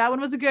 Yeah, that one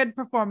was a good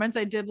performance.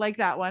 I did like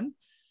that one.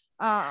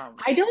 I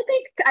don't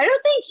think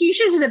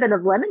Keisha should have been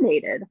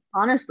eliminated.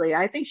 Honestly,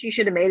 I think she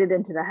should have made it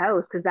into the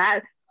house because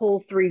that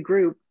whole three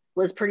group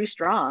was pretty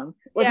strong.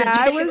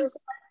 I was a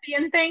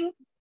lesbian thing.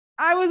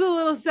 I was a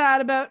little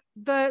sad about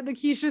the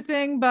Keisha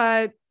thing,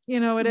 but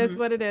it is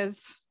what it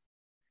is.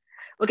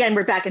 Again,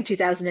 we're back in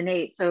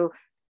 2008, so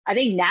I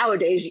think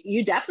nowadays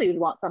you definitely would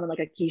want someone like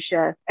a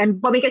Keisha.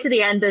 And when we get to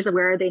the end, there's a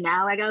Where Are They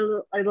Now? I got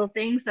a little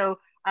thing. So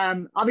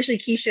obviously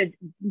Keisha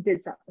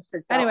did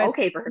something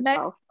okay for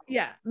herself.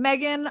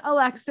 Megan,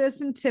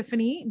 Alexis, and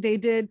Tiffany, they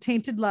did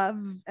Tainted Love,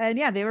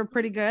 and they were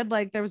pretty good.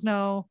 Like there was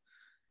no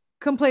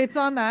complaints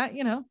on that.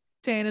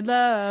 Tainted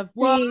Love.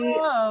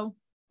 Whoa.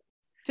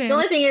 The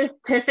only thing is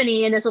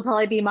Tiffany, and this will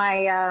probably be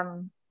my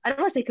I don't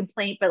want to say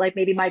complaint, but like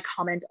maybe my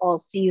comment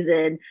all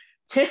season.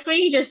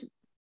 Tiffany, just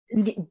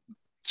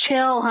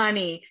chill,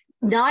 honey.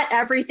 Not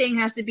everything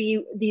has to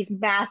be these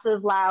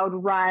massive, loud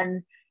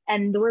runs.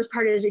 And the worst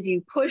part is if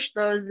you push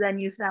those, then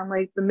you sound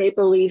like the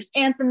Maple Leafs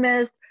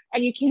anthemist,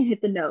 and you can't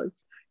hit the nose.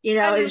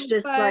 It's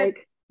just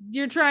like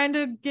you're trying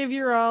to give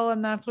your all,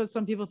 and that's what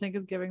some people think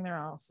is giving their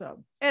all.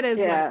 So it is.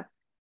 Yeah.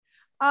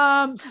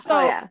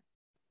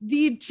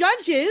 The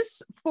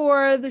judges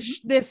for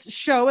this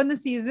show and the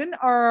season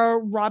are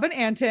Robin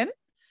Antin.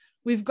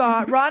 We've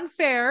got Ron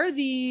Fair,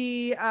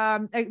 the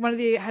one of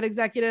the head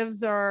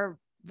executives or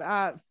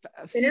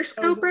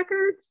Interscope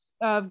Records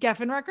of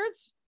Geffen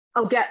Records.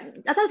 Oh,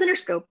 I thought it was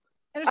Interscope.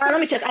 Let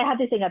me check. I have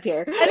this thing up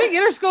here. I think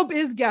Interscope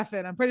is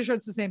Geffen. I'm pretty sure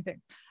it's the same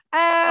thing.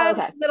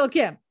 And Little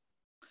Kim.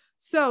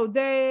 So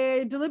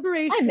they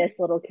deliberation. I miss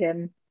Little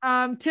Kim.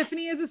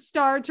 Tiffany is a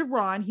star to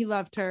Ron. He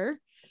loved her.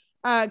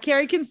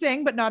 Carrie can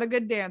sing, but not a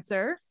good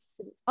dancer.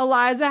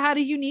 Eliza had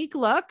a unique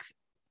look.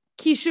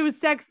 Keisha was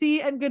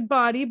sexy and good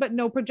body, but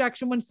no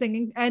projection when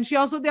singing. And they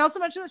also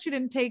mentioned that she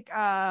didn't take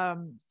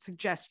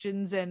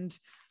suggestions and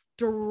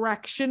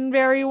direction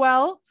very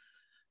well.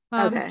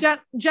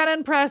 Jenna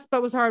impressed,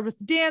 but was hard with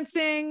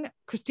dancing.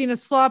 Christina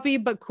sloppy,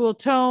 but cool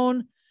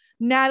tone.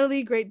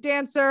 Natalie, great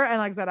dancer. And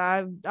like I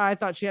said, I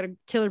thought she had a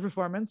killer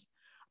performance.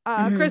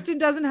 Kristen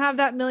doesn't have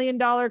that $1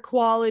 million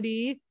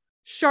quality.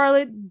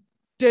 Charlotte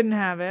didn't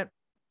have it.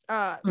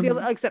 Like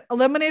I said,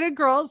 eliminated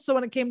girls. So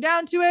when it came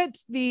down to it,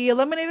 the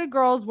eliminated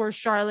girls were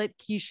Charlotte,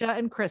 Keisha,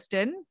 and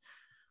Kristen.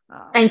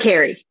 And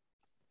Carrie,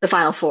 the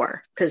final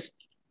four, because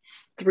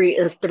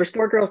there was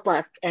 4 girls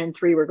left and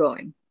 3 were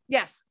going.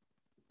 Yes,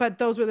 but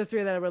those were the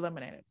 3 that were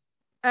eliminated.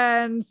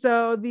 And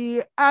so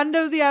the end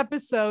of the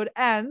episode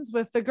ends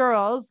with the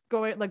girls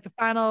going, like the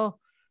final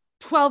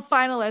 12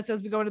 finalists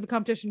as we go into the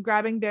competition,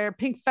 grabbing their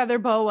pink feather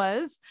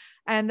boas.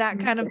 And that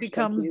kind of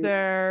becomes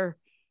their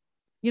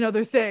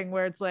thing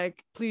where it's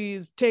like,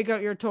 please take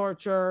out your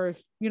torch, or,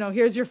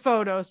 here's your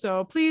photo.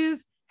 So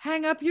please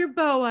hang up your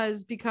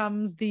boas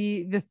becomes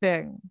the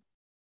thing.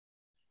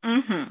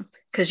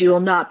 Because you will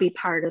not be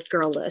part of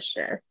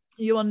Girlicious.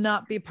 You will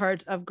not be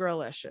part of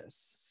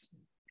Girlicious.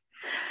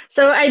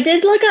 So I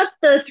did look up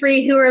the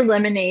 3 who were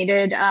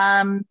eliminated.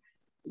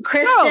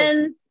 Kristen.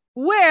 So,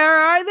 where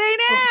are they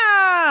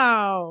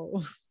now?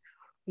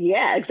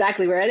 Yeah,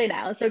 exactly. Where are they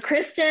now? So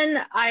Kristen,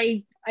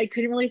 I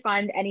couldn't really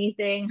find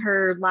anything.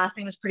 Her last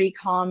name was pretty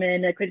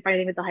common. I couldn't find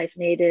anything with the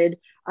hyphenated.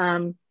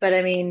 But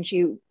I mean,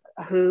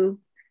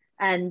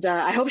 and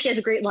I hope she has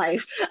a great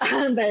life.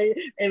 But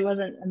it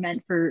wasn't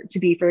meant to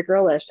be for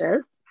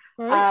Girlicious.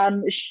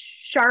 Right.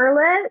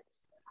 Charlotte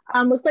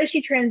looks like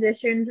she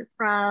transitioned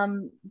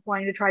from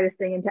wanting to try to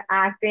sing into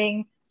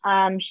acting.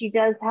 She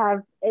does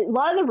have a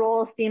lot of the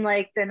roles seem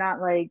like they're not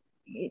like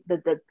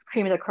the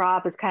cream of the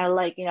crop. It's kind of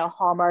like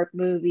Hallmark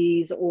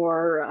movies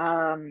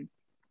or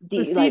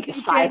like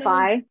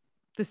sci-fi.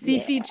 The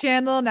C-Feed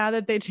channel, now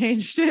that they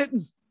changed it.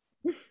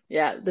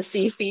 Yeah, the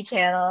C-Feed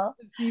channel.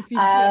 The C-Feed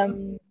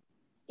channel.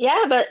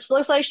 Yeah, but she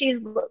looks like she's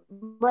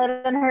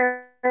living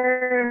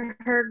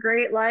her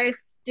great life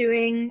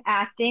doing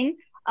acting.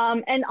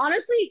 And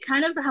honestly,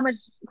 kind of how much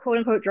quote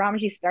unquote drama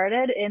she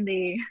started in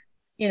the,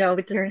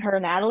 between her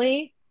and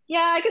Natalie.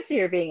 Yeah, I could see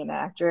her being an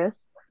actress.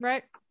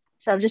 Right.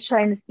 So I'm just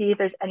trying to see if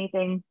there's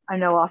anything I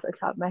know off the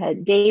top of my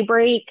head.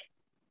 Daybreak,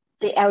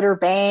 The Outer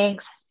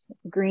Banks,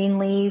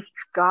 Greenleaf,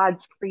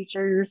 God's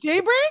Creatures.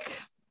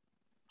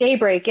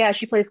 Daybreak, yeah,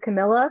 she plays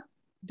Camilla.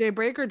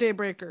 Daybreak or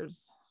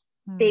Daybreakers?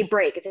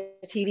 Daybreak. It's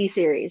a TV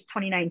series,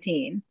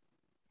 2019.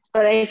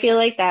 But I feel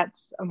like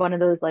that's one of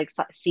those like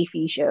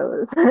sci-fi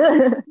shows.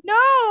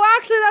 No,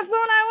 actually, that's the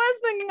one I was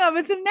thinking of.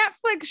 It's a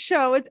Netflix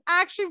show. It's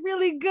actually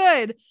really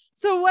good.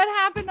 So what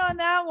happened on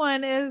that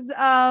one is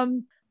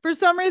for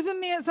some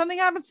reason something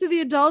happens to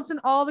the adults and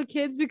all the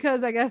kids,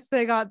 because I guess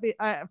they got the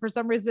for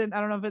some reason,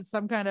 I don't know if it's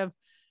some kind of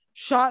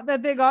shot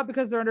that they got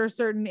because they're under a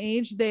certain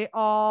age, they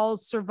all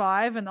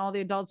survive and all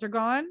the adults are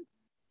gone.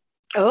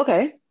 Oh,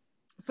 okay.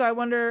 So I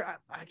wonder,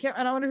 I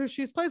don't wonder who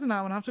she's plays in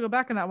that one. I have to go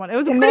back in that one. It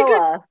was Camilla. a pretty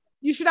good,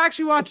 you should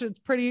actually watch it. It's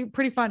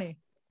pretty funny.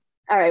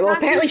 All right. Well,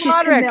 apparently she's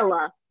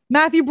Camilla.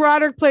 Matthew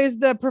Broderick plays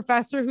the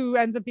professor who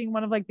ends up being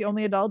one of like the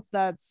only adults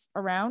that's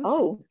around.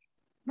 Oh,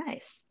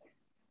 nice.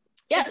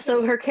 Yeah.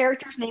 So her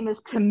character's name is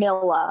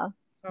Camilla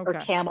or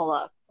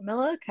Camilla.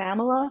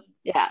 Camilla.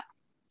 Yeah.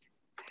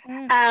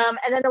 And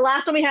then the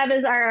last one we have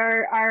is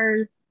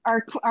our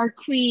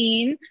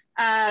queen,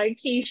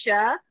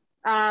 Keisha.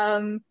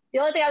 The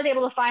only thing I was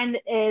able to find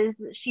is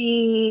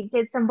she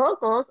did some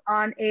vocals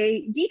on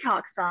a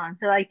Detox song.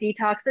 So like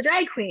Detox the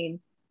Drag Queen.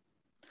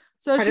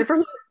 So she's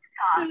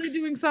really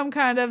doing some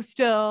kind of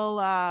still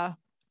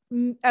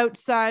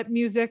outside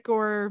music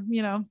or,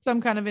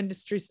 some kind of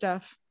industry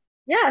stuff.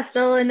 Yeah,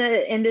 still in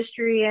the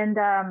industry,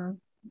 and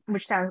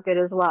which sounds good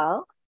as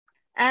well.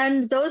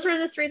 And those were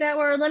the 3 that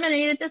were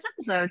eliminated this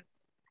episode.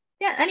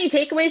 Yeah, any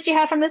takeaways you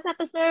have from this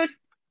episode?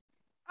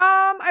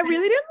 I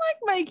really didn't like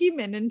Mikey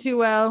Minden too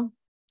well.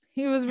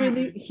 He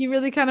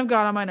really kind of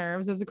got on my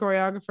nerves as a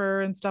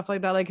choreographer and stuff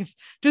like that. Like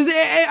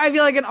I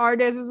feel like in our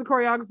days as a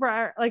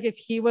choreographer, like if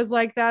he was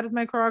like that as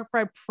my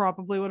choreographer, I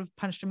probably would have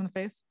punched him in the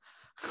face.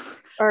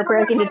 Or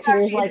break into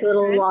tears like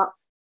little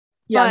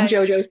young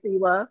JoJo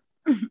Siwa.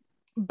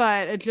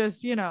 But it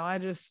just, he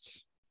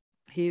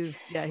was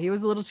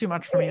a little too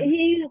much for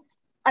me.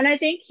 And I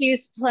think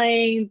he's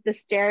playing the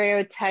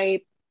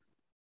stereotype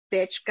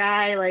bitch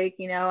guy. Like,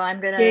 I'm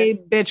going to...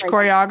 bitch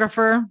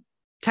choreographer.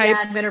 Type,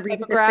 I'm gonna read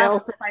the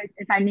filth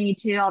if I need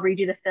to. I'll read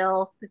you the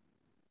filth.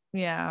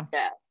 Yeah.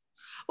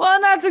 Well,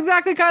 and that's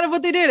exactly kind of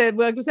what they did.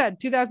 Like we said,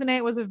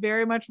 2008 was a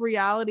very much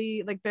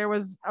reality. Like there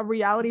was a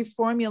reality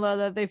formula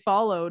that they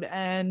followed,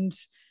 and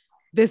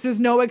this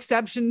is no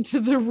exception to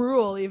the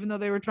rule. Even though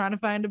they were trying to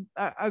find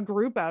a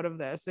group out of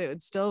this,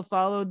 it still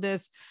followed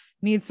this.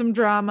 Needs some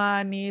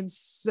drama.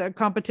 Needs a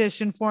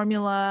competition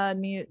formula.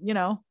 You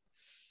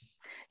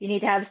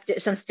need to have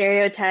some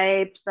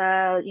stereotypes.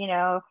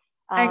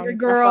 Angry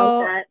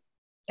girl,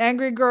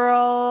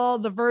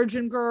 the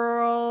virgin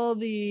girl,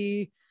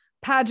 the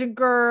pageant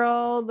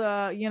girl, the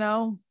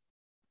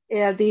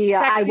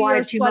I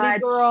want too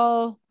much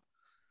girl,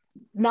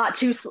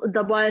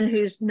 the one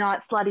who's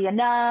not slutty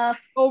enough,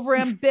 over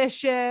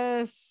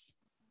ambitious,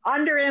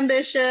 under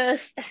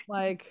ambitious,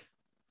 like.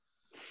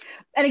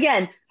 And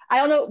again, I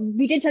don't know,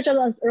 we did touch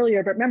on this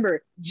earlier, but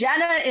remember,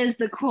 Jenna is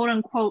the quote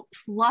unquote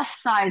plus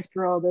size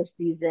girl this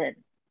season.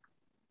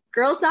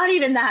 Girl's not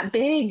even that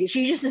big.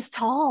 She just is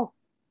tall.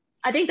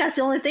 I think that's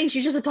the only thing.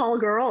 She's just a tall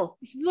girl.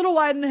 She's a little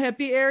wide in the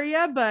hippie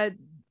area, but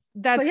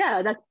that's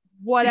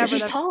whatever.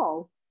 That's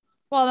tall.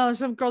 Well, no, there's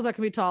some girls that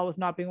can be tall with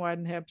not being wide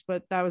in the hips,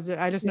 but that was it.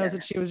 I just noticed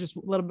that she was just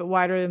a little bit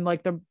wider than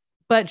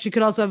but she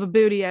could also have a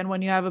booty, and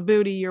when you have a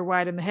booty, you're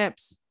wide in the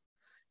hips.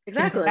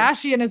 Exactly. Kim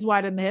Kardashian is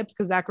wide in the hips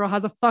because that girl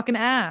has a fucking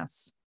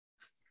ass.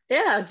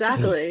 Yeah,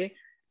 exactly.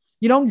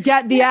 You don't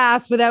get the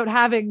ass without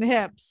having the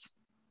hips.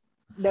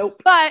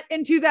 Nope. But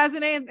in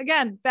 2008,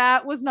 again,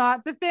 that was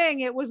not the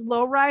thing. It was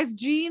low-rise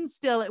jeans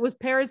still. It was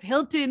Paris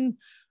Hilton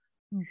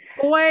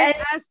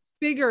boy-esque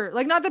figure.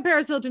 Like, not that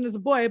Paris Hilton is a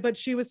boy, but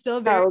she was still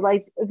very...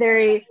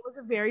 It was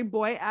a very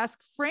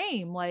boy-esque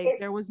frame. Like,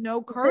 there was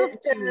no curve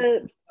to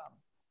it.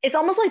 It's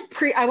almost like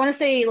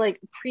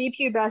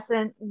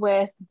prepubescent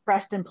with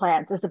breast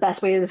implants is the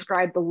best way to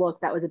describe the look.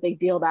 That was a big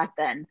deal back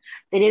then.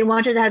 They didn't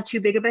want you to have too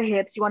big of a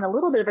hips. You want a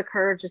little bit of a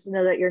curve just to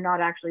know that you're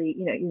not actually,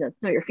 know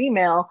you're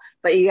female,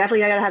 but you definitely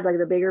gotta have like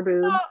the bigger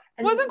boobs. No,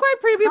 it wasn't quite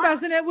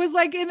prepubescent. It was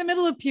like in the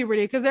middle of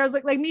puberty, because there was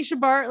like Misha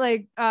Bart,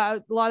 a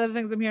lot of the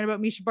things I'm hearing about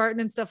Misha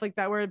Barton and stuff like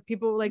that, where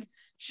people like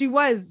she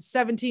was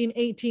 17,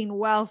 18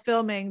 while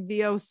filming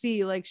the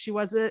OC. Like she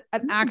was an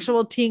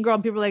actual teen girl,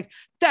 and people were like,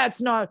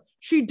 that's not,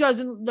 she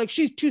doesn't, like,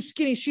 she's too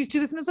skinny, she's too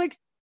this. And it's like,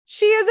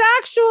 she is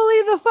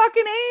actually the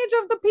fucking age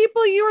of the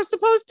people you are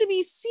supposed to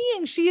be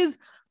seeing. She is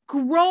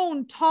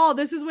grown tall.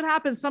 This is what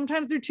happens.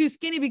 Sometimes they're too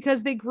skinny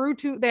because they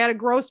had a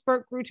growth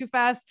spurt, grew too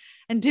fast,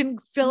 and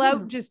didn't fill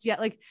out just yet.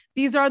 Like,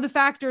 these are the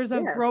factors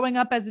of growing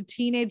up as a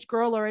teenage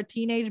girl or a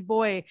teenage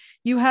boy.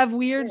 You have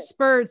weird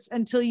spurts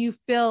until you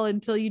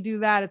do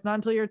that. It's not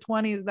until your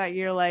 20s that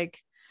you're like,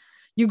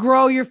 you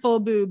grow your full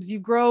boobs, you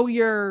grow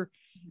your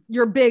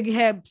big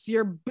hips,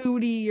 your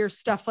booty, your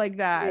stuff like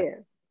that. Yeah.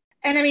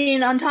 And I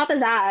mean, on top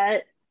of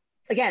that,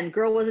 again,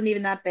 girl wasn't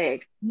even that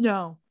big.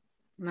 No.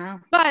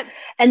 But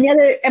and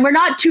we're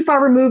not too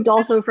far removed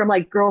also from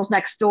like Girls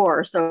Next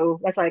Door.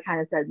 So that's why I kind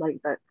of said like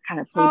that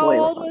kind of Playboy.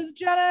 How old was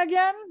Jenna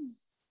again?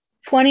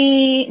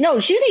 20. No,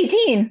 she was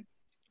 18.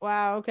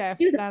 Wow. Okay.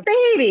 She was a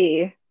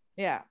baby.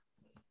 Yeah.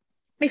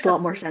 Makes a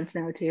lot more sense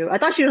now too. I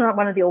thought she was not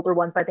one of the older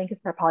ones, but I think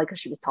it's probably because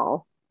she was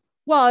tall.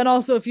 Well, and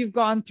also if you've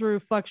gone through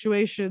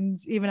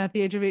fluctuations even at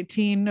the age of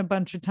 18 a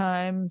bunch of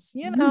times,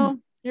 you know,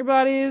 your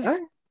body's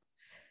Right.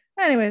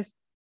 Anyways,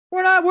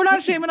 we're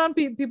not shaming on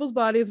people's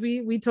bodies.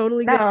 We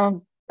totally get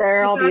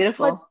they're all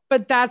beautiful.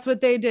 But that's what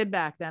they did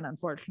back then,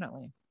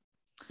 unfortunately.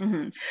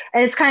 And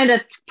it's kind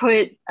of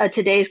put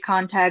today's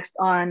context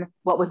on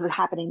what was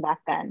happening back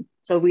then.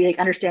 So we like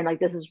understand like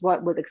this is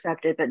what was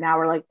accepted, but now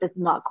we're like, this is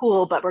not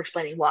cool, but we're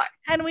explaining why.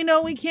 And we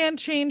know we can't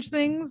change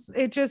things.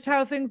 It's just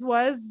how things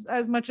was.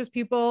 As much as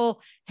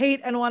people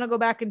hate and want to go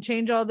back and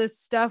change all this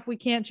stuff, we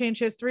can't change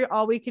history.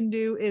 All we can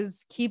do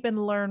is keep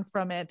and learn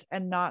from it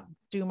and not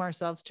doom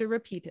ourselves to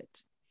repeat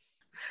it.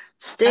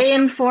 Stay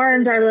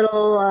informed, our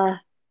little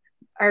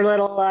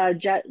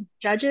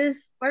judges.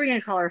 What are we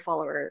gonna call our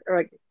followers? Or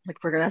like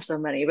we're gonna have so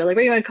many, but like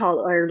what are you gonna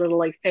call our little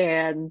like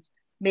fans?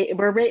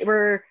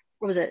 We're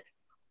what was it?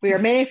 We are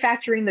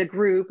manufacturing the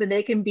group, and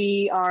they can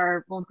be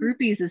our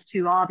groupies is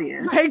too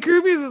obvious. Right,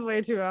 groupies is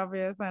way too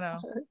obvious. I know.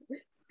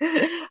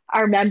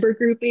 Our member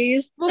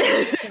groupies.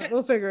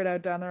 We'll figure it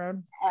out down the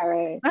road. All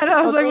right. I know.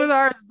 I was like with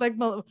ours, it's like,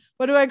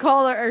 what do I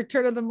call our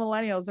turn of the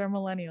millennials? Or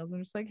millennials?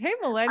 I'm just like, hey,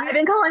 millennials. I've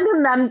been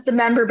calling them the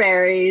member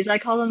berries. I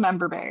call them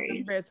member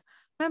berries.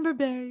 Member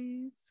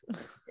berries.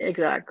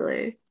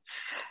 Exactly.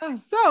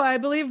 So I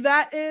believe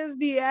that is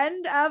the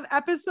end of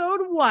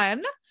episode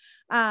 1.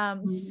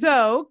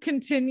 So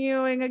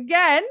continuing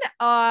again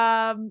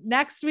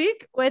next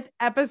week with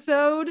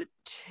episode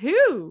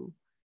 2.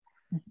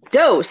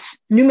 Dose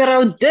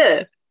numero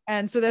 2.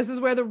 And so this is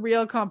where the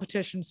real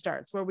competition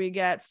starts, where we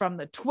get from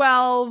the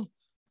 12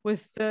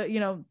 with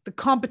the, the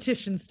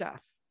competition stuff.